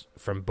episodes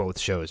from both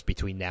shows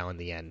between now and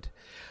the end.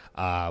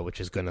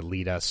 Which is going to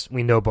lead us.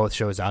 We know both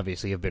shows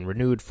obviously have been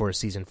renewed for a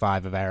season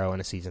 5 of Arrow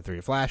and a season 3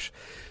 of Flash.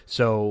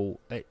 So...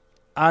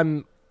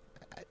 I'm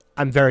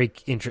very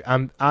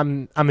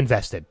I'm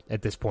invested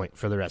at this point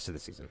for the rest of the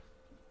season.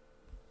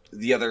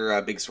 The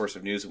other big source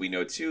of news that we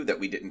know too that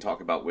we didn't talk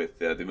about with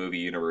the movie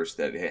universe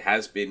that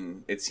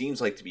it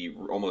seems like to be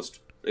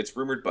it's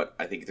rumored, but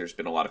I think there's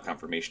been a lot of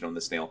confirmation on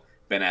this now.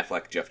 Ben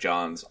Affleck, Jeff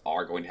Johns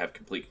are going to have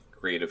complete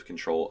creative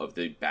control of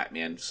the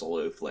Batman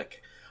solo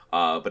flick,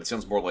 but it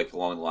sounds more like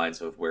along the lines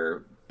of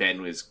where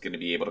Ben was going to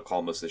be able to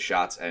call most of the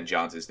shots, and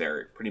Johns is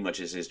there pretty much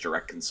as his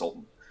direct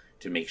consultant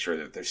to make sure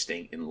that they're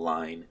staying in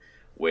line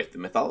with the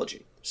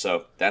mythology.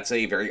 So that's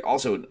a very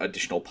also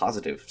additional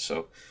positive.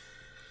 So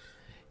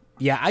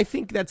yeah, I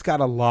think that's got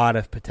a lot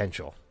of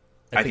potential.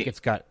 I think it's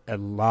got a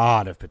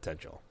lot of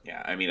potential.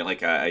 Yeah, I mean,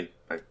 like I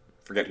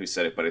forget who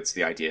said it, but it's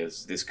the idea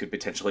is this could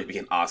potentially be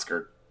an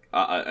Oscar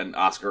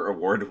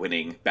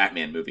award-winning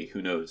Batman movie.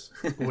 Who knows?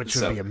 Which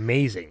would be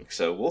amazing.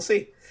 So we'll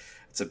see.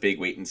 It's a big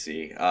wait and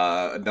see.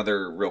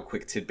 Another real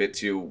quick tidbit,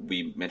 too,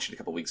 we mentioned a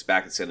couple weeks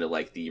back, it sounded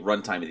like the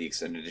runtime of the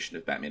extended edition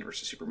of Batman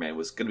vs. Superman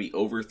was going to be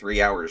over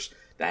 3 hours.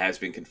 That has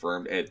been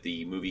confirmed.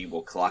 The movie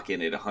will clock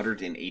in at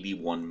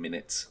 181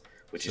 minutes,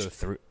 which is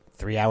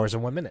 3 hours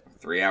and 1 minute.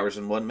 3 hours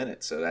and 1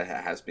 minute, so that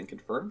has been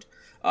confirmed.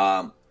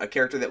 A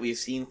character that we've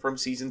seen from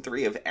Season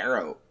 3 of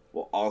Arrow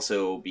will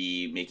also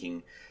be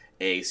making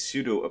a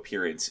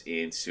pseudo-appearance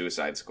in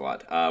Suicide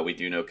Squad. We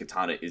do know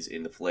Katana is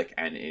in the flick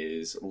and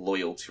is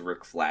loyal to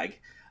Rick Flag,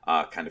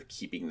 kind of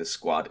keeping the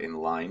squad in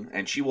line.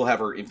 And she will have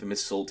her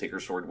infamous Soul Taker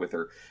sword with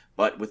her,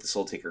 but with the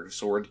Soul Taker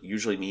sword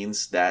usually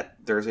means that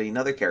there's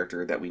another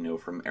character that we know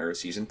from Arrow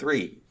Season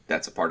 3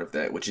 that's a part of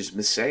that, which is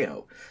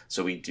Miseo.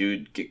 So we do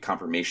get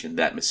confirmation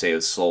that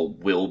Miseo's soul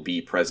will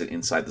be present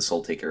inside the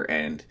Soul Taker,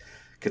 and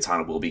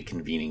Katana will be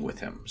convening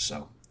with him.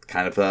 So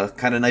kind of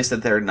nice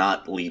that they're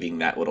not leaving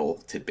that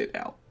little tidbit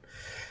out.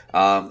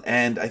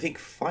 And I think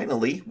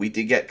finally we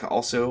did get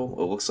also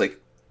what looks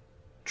like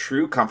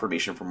true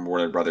confirmation from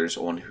Warner Brothers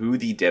on who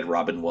the dead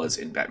Robin was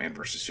in Batman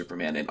vs.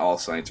 Superman, and all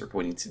signs are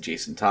pointing to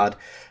Jason Todd.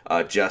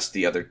 Just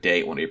the other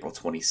day on April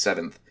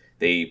 27th,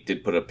 they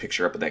did put a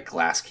picture up of that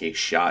glass case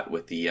shot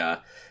with the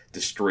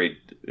destroyed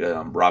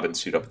Robin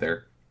suit up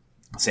there,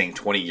 saying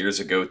 20 years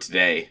ago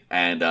today,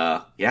 and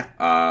and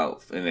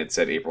it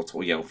said April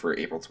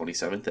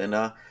 27th,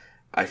 and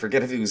I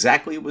forget if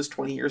exactly it was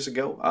 20 years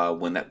ago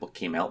when that book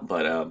came out,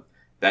 but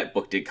that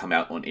book did come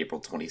out on April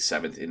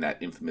 27th in that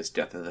infamous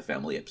Death of the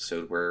Family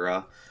episode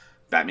where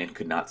Batman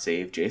could not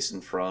save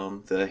Jason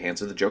from the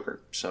hands of the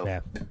Joker. So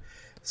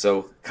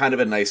kind of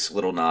a nice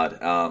little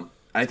nod.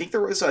 I think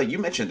there was, you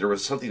mentioned there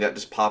was something that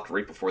just popped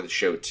right before the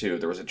show, too.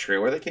 There was a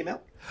trailer that came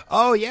out?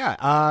 Oh, yeah.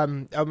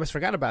 I almost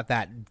forgot about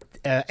that.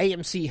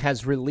 AMC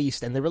has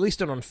released, and they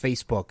released it on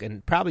Facebook,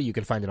 and probably you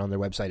can find it on their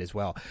website as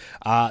well.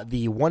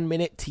 The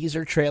 1-minute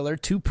teaser trailer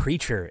to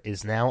Preacher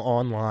is now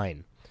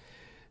online.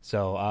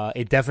 So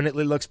it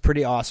definitely looks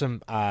pretty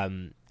awesome.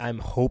 I'm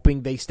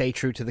hoping they stay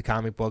true to the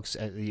comic books,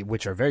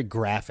 which are very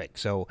graphic.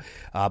 So,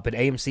 but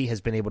AMC has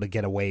been able to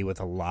get away with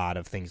a lot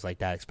of things like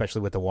that,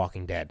 especially with The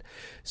Walking Dead.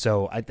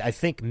 So I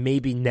think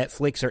maybe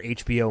Netflix or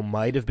HBO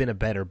might have been a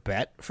better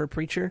bet for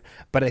Preacher.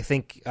 But I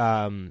think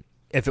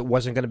if it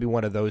wasn't going to be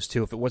one of those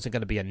two, if it wasn't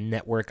going to be a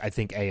network, I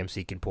think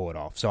AMC can pull it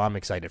off. So I'm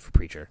excited for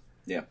Preacher.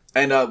 Yeah,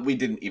 and we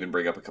didn't even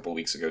bring up a couple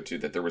weeks ago, too,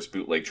 that there was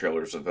bootleg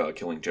trailers of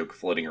Killing Joke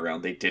floating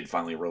around. They did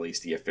finally release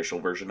the official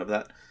version of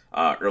that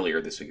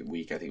earlier this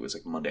week. I think it was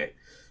like Monday.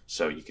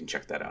 So you can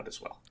check that out as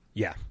well.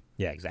 Yeah,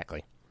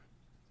 exactly.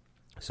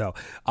 So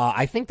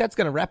I think that's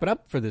going to wrap it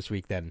up for this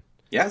week then.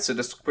 Yeah, so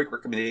just quick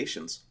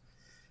recommendations.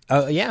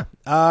 Yeah.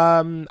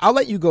 I'll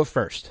let you go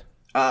first.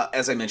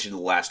 As I mentioned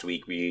last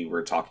week, we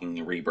were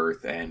talking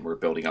Rebirth, and we're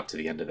building up to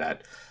the end of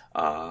that.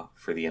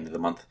 For the end of the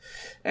month.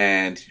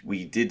 And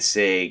we did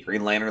say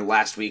Green Lantern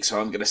last week, so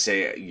I'm going to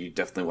say you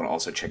definitely want to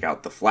also check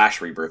out The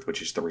Flash Rebirth,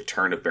 which is the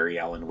return of Barry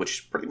Allen,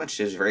 which pretty much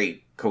is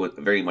very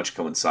much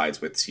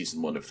coincides with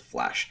season 1 of The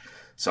Flash.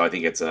 So I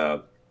think it's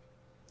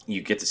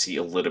you get to see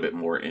a little bit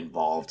more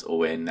involved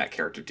when that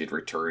character did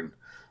return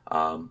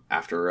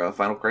after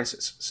Final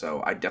Crisis.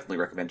 So I definitely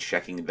recommend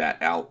checking that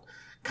out.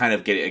 Kind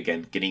of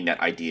getting that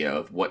idea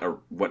of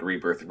what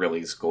Rebirth really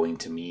is going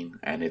to mean,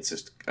 and it's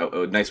just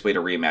a nice way to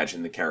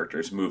reimagine the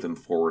characters, move them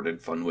forward in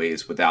fun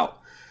ways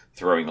without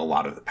throwing a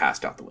lot of the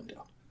past out the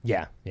window.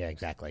 Yeah,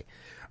 exactly.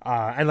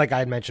 And like I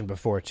had mentioned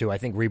before too, I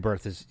think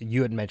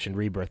you had mentioned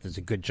Rebirth is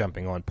a good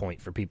jumping on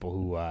point for people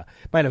who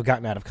might have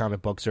gotten out of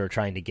comic books or are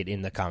trying to get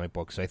in the comic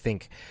books. So I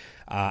think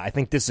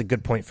this is a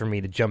good point for me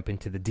to jump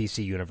into the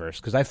DC universe,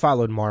 because I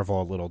followed Marvel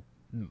a little,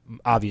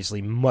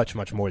 obviously much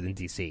more than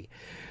DC.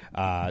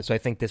 So I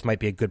think this might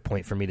be a good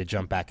point for me to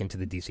jump back into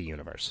the DC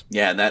universe.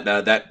 Yeah, and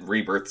that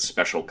Rebirth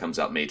special comes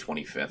out May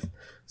 25th.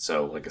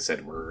 So, like I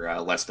said, we're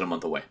less than a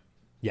month away.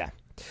 Yeah.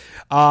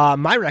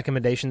 My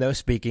recommendation, though,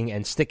 speaking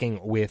and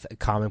sticking with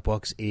comic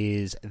books,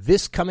 is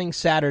this coming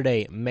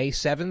Saturday, May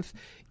 7th,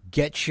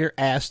 get your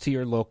ass to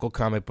your local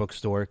comic book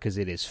store, because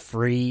it is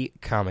free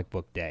comic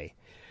book day.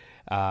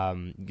 A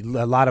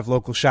lot of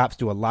local shops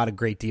do a lot of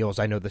great deals.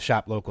 I know the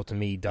shop local to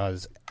me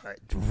does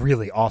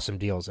really awesome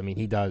deals. I mean,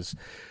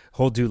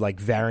 he'll do like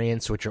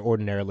variants, which are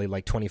ordinarily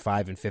like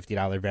 $25 and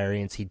 $50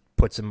 variants. He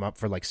puts them up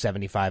for like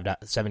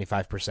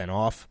 75%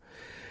 off.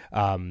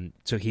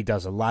 So he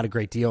does a lot of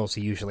great deals.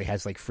 He usually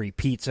has like free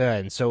pizza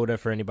and soda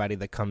for anybody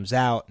that comes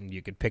out, and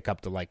you could pick up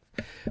to like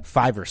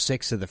 5 or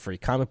 6 of the free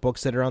comic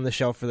books that are on the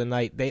shelf for the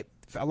night.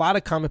 A lot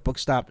of comic book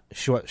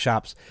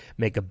shops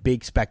make a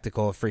big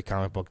spectacle of Free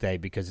Comic Book Day,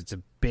 because it's a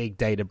big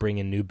day to bring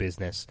in new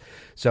business.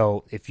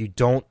 So if you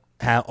don't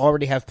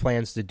already have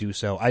plans to do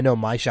so, I know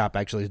my shop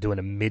actually is doing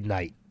a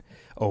midnight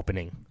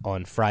opening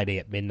on Friday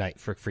at midnight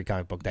for Free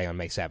Comic Book Day on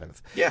May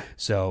 7th. Yeah.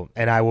 So,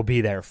 and I will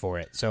be there for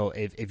it. So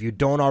if you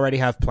don't already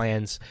have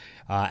plans,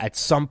 at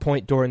some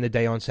point during the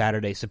day on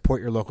Saturday,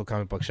 support your local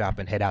comic book shop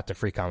and head out to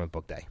Free Comic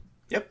Book Day.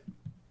 Yep.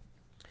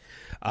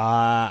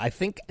 I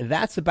think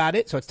that's about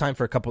it. So it's time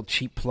for a couple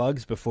cheap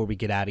plugs before we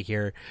get out of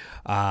here.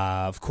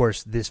 Of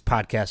course, this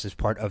podcast is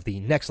part of the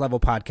Next Level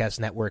Podcast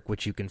Network,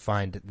 which you can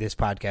find this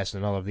podcast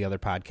and all of the other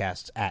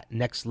podcasts at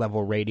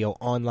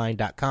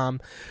nextlevelradioonline.com.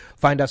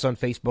 Find us on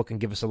Facebook and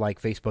give us a like,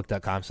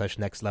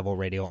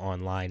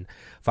 facebook.com/nextlevelradioonline.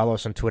 Follow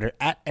us on Twitter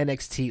at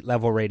NXT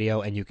Level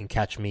Radio, and you can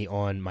catch me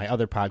on my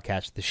other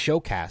podcast, The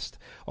Showcast,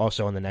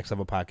 also on the Next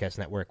Level Podcast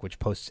Network, which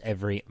posts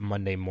every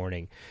Monday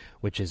morning,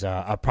 which is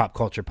a pop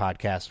culture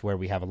podcast where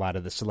we have a lot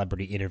of the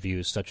celebrity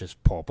interviews, such as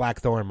Paul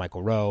Blackthorne,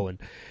 Michael Rowe,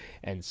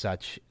 and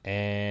such.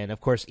 And,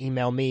 of course,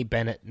 email me,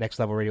 Ben at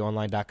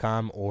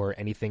nextlevelradioonline.com, or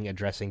anything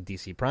addressing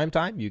DC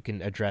Primetime. You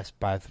can address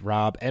both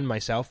Rob and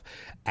myself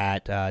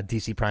at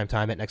DC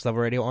Primetime at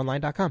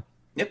nextlevelradioonline.com.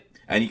 Yep.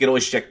 And you can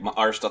always check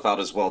our stuff out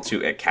as well,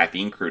 too, at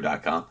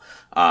caffeinecrew.com.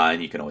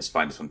 And you can always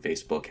find us on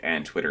Facebook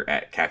and Twitter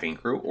at Caffeine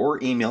Crew,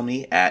 or email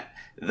me at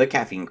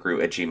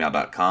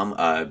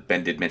thecaffeinecrew@gmail.com.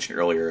 Ben did mention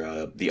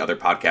earlier the other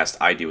podcast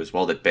I do as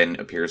well that Ben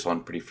appears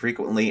on pretty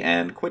frequently,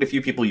 and quite a few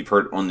people you've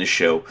heard on this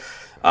show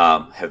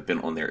have been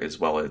on there as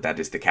well. That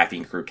is the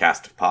Caffeine Crew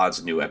Cast of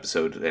Pods, new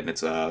episode, and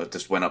it's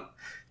just went up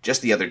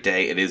just the other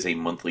day. It is a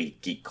monthly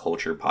geek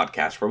culture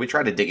podcast where we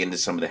try to dig into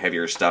some of the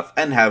heavier stuff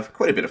and have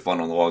quite a bit of fun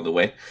along the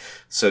way.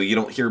 So you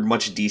don't hear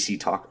much DC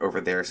talk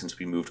over there since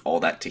we moved all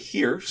that to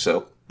here.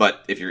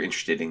 But if you're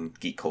interested in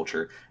geek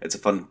culture, it's a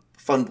fun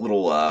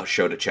little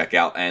show to check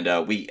out.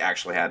 And we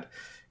actually had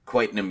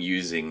quite an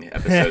amusing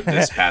episode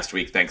this past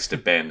week, thanks to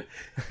Ben.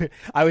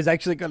 I was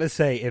actually going to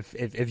say,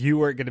 if you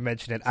weren't going to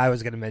mention it, I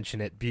was going to mention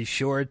it. Be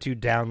sure to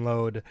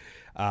download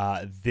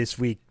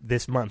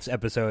this month's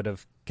episode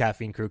of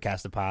Caffeine Crew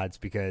Cast of Pods,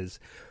 because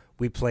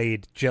we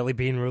played Jelly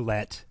Bean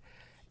Roulette,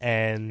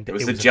 and it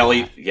was the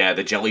jelly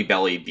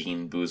belly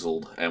bean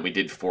boozled, and we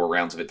did 4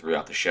 rounds of it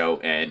throughout the show,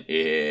 and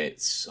it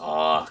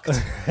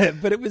sucked.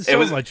 But it was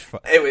much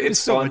fun. It's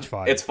so fun. Much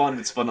fun. It's fun.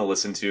 It's fun to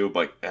listen to,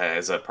 but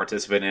as a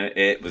participant in it,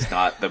 it was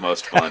not the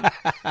most fun.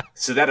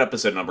 So that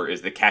episode number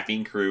is the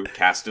Caffeine Crew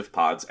Cast of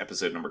Pods,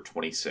 episode number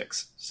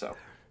 26. So.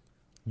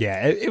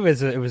 Yeah, it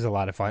was a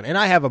lot of fun, and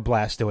I have a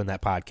blast doing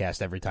that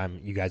podcast every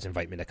time you guys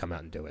invite me to come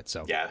out and do it.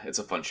 So yeah, it's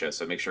a fun show.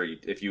 So make sure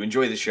if you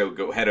enjoy the show,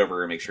 go head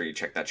over and make sure you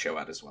check that show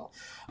out as well.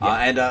 Yeah.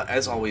 And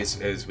as always,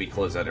 as we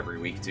close out every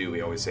week too,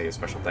 we always say a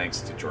special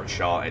thanks to George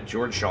Shaw at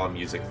George Shaw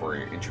Music for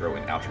your intro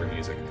and outro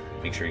music.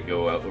 Make sure you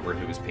go over to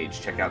his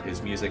page, check out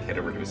his music, head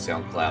over to his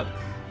SoundCloud.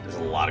 There's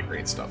a lot of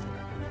great stuff there.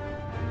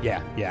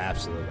 Yeah,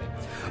 absolutely.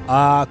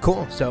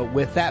 Cool. So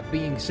with that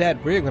being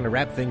said, we're going to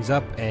wrap things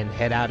up and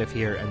head out of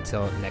here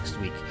until next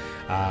week.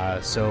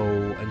 So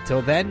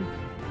until then,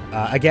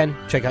 again,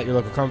 check out your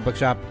local comic book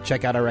shop.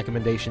 Check out our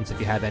recommendations if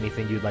you have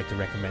anything you'd like to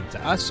recommend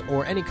to us,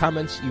 or any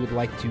comments you would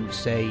like to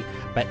say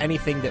about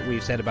anything that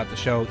we've said about the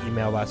show.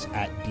 Email us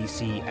at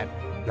DCPrimetime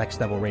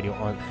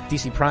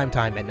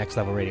at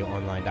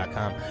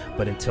nextlevelradioonline.com.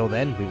 But until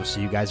then, we will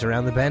see you guys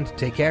around the bend.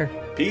 Take care.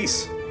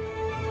 Peace.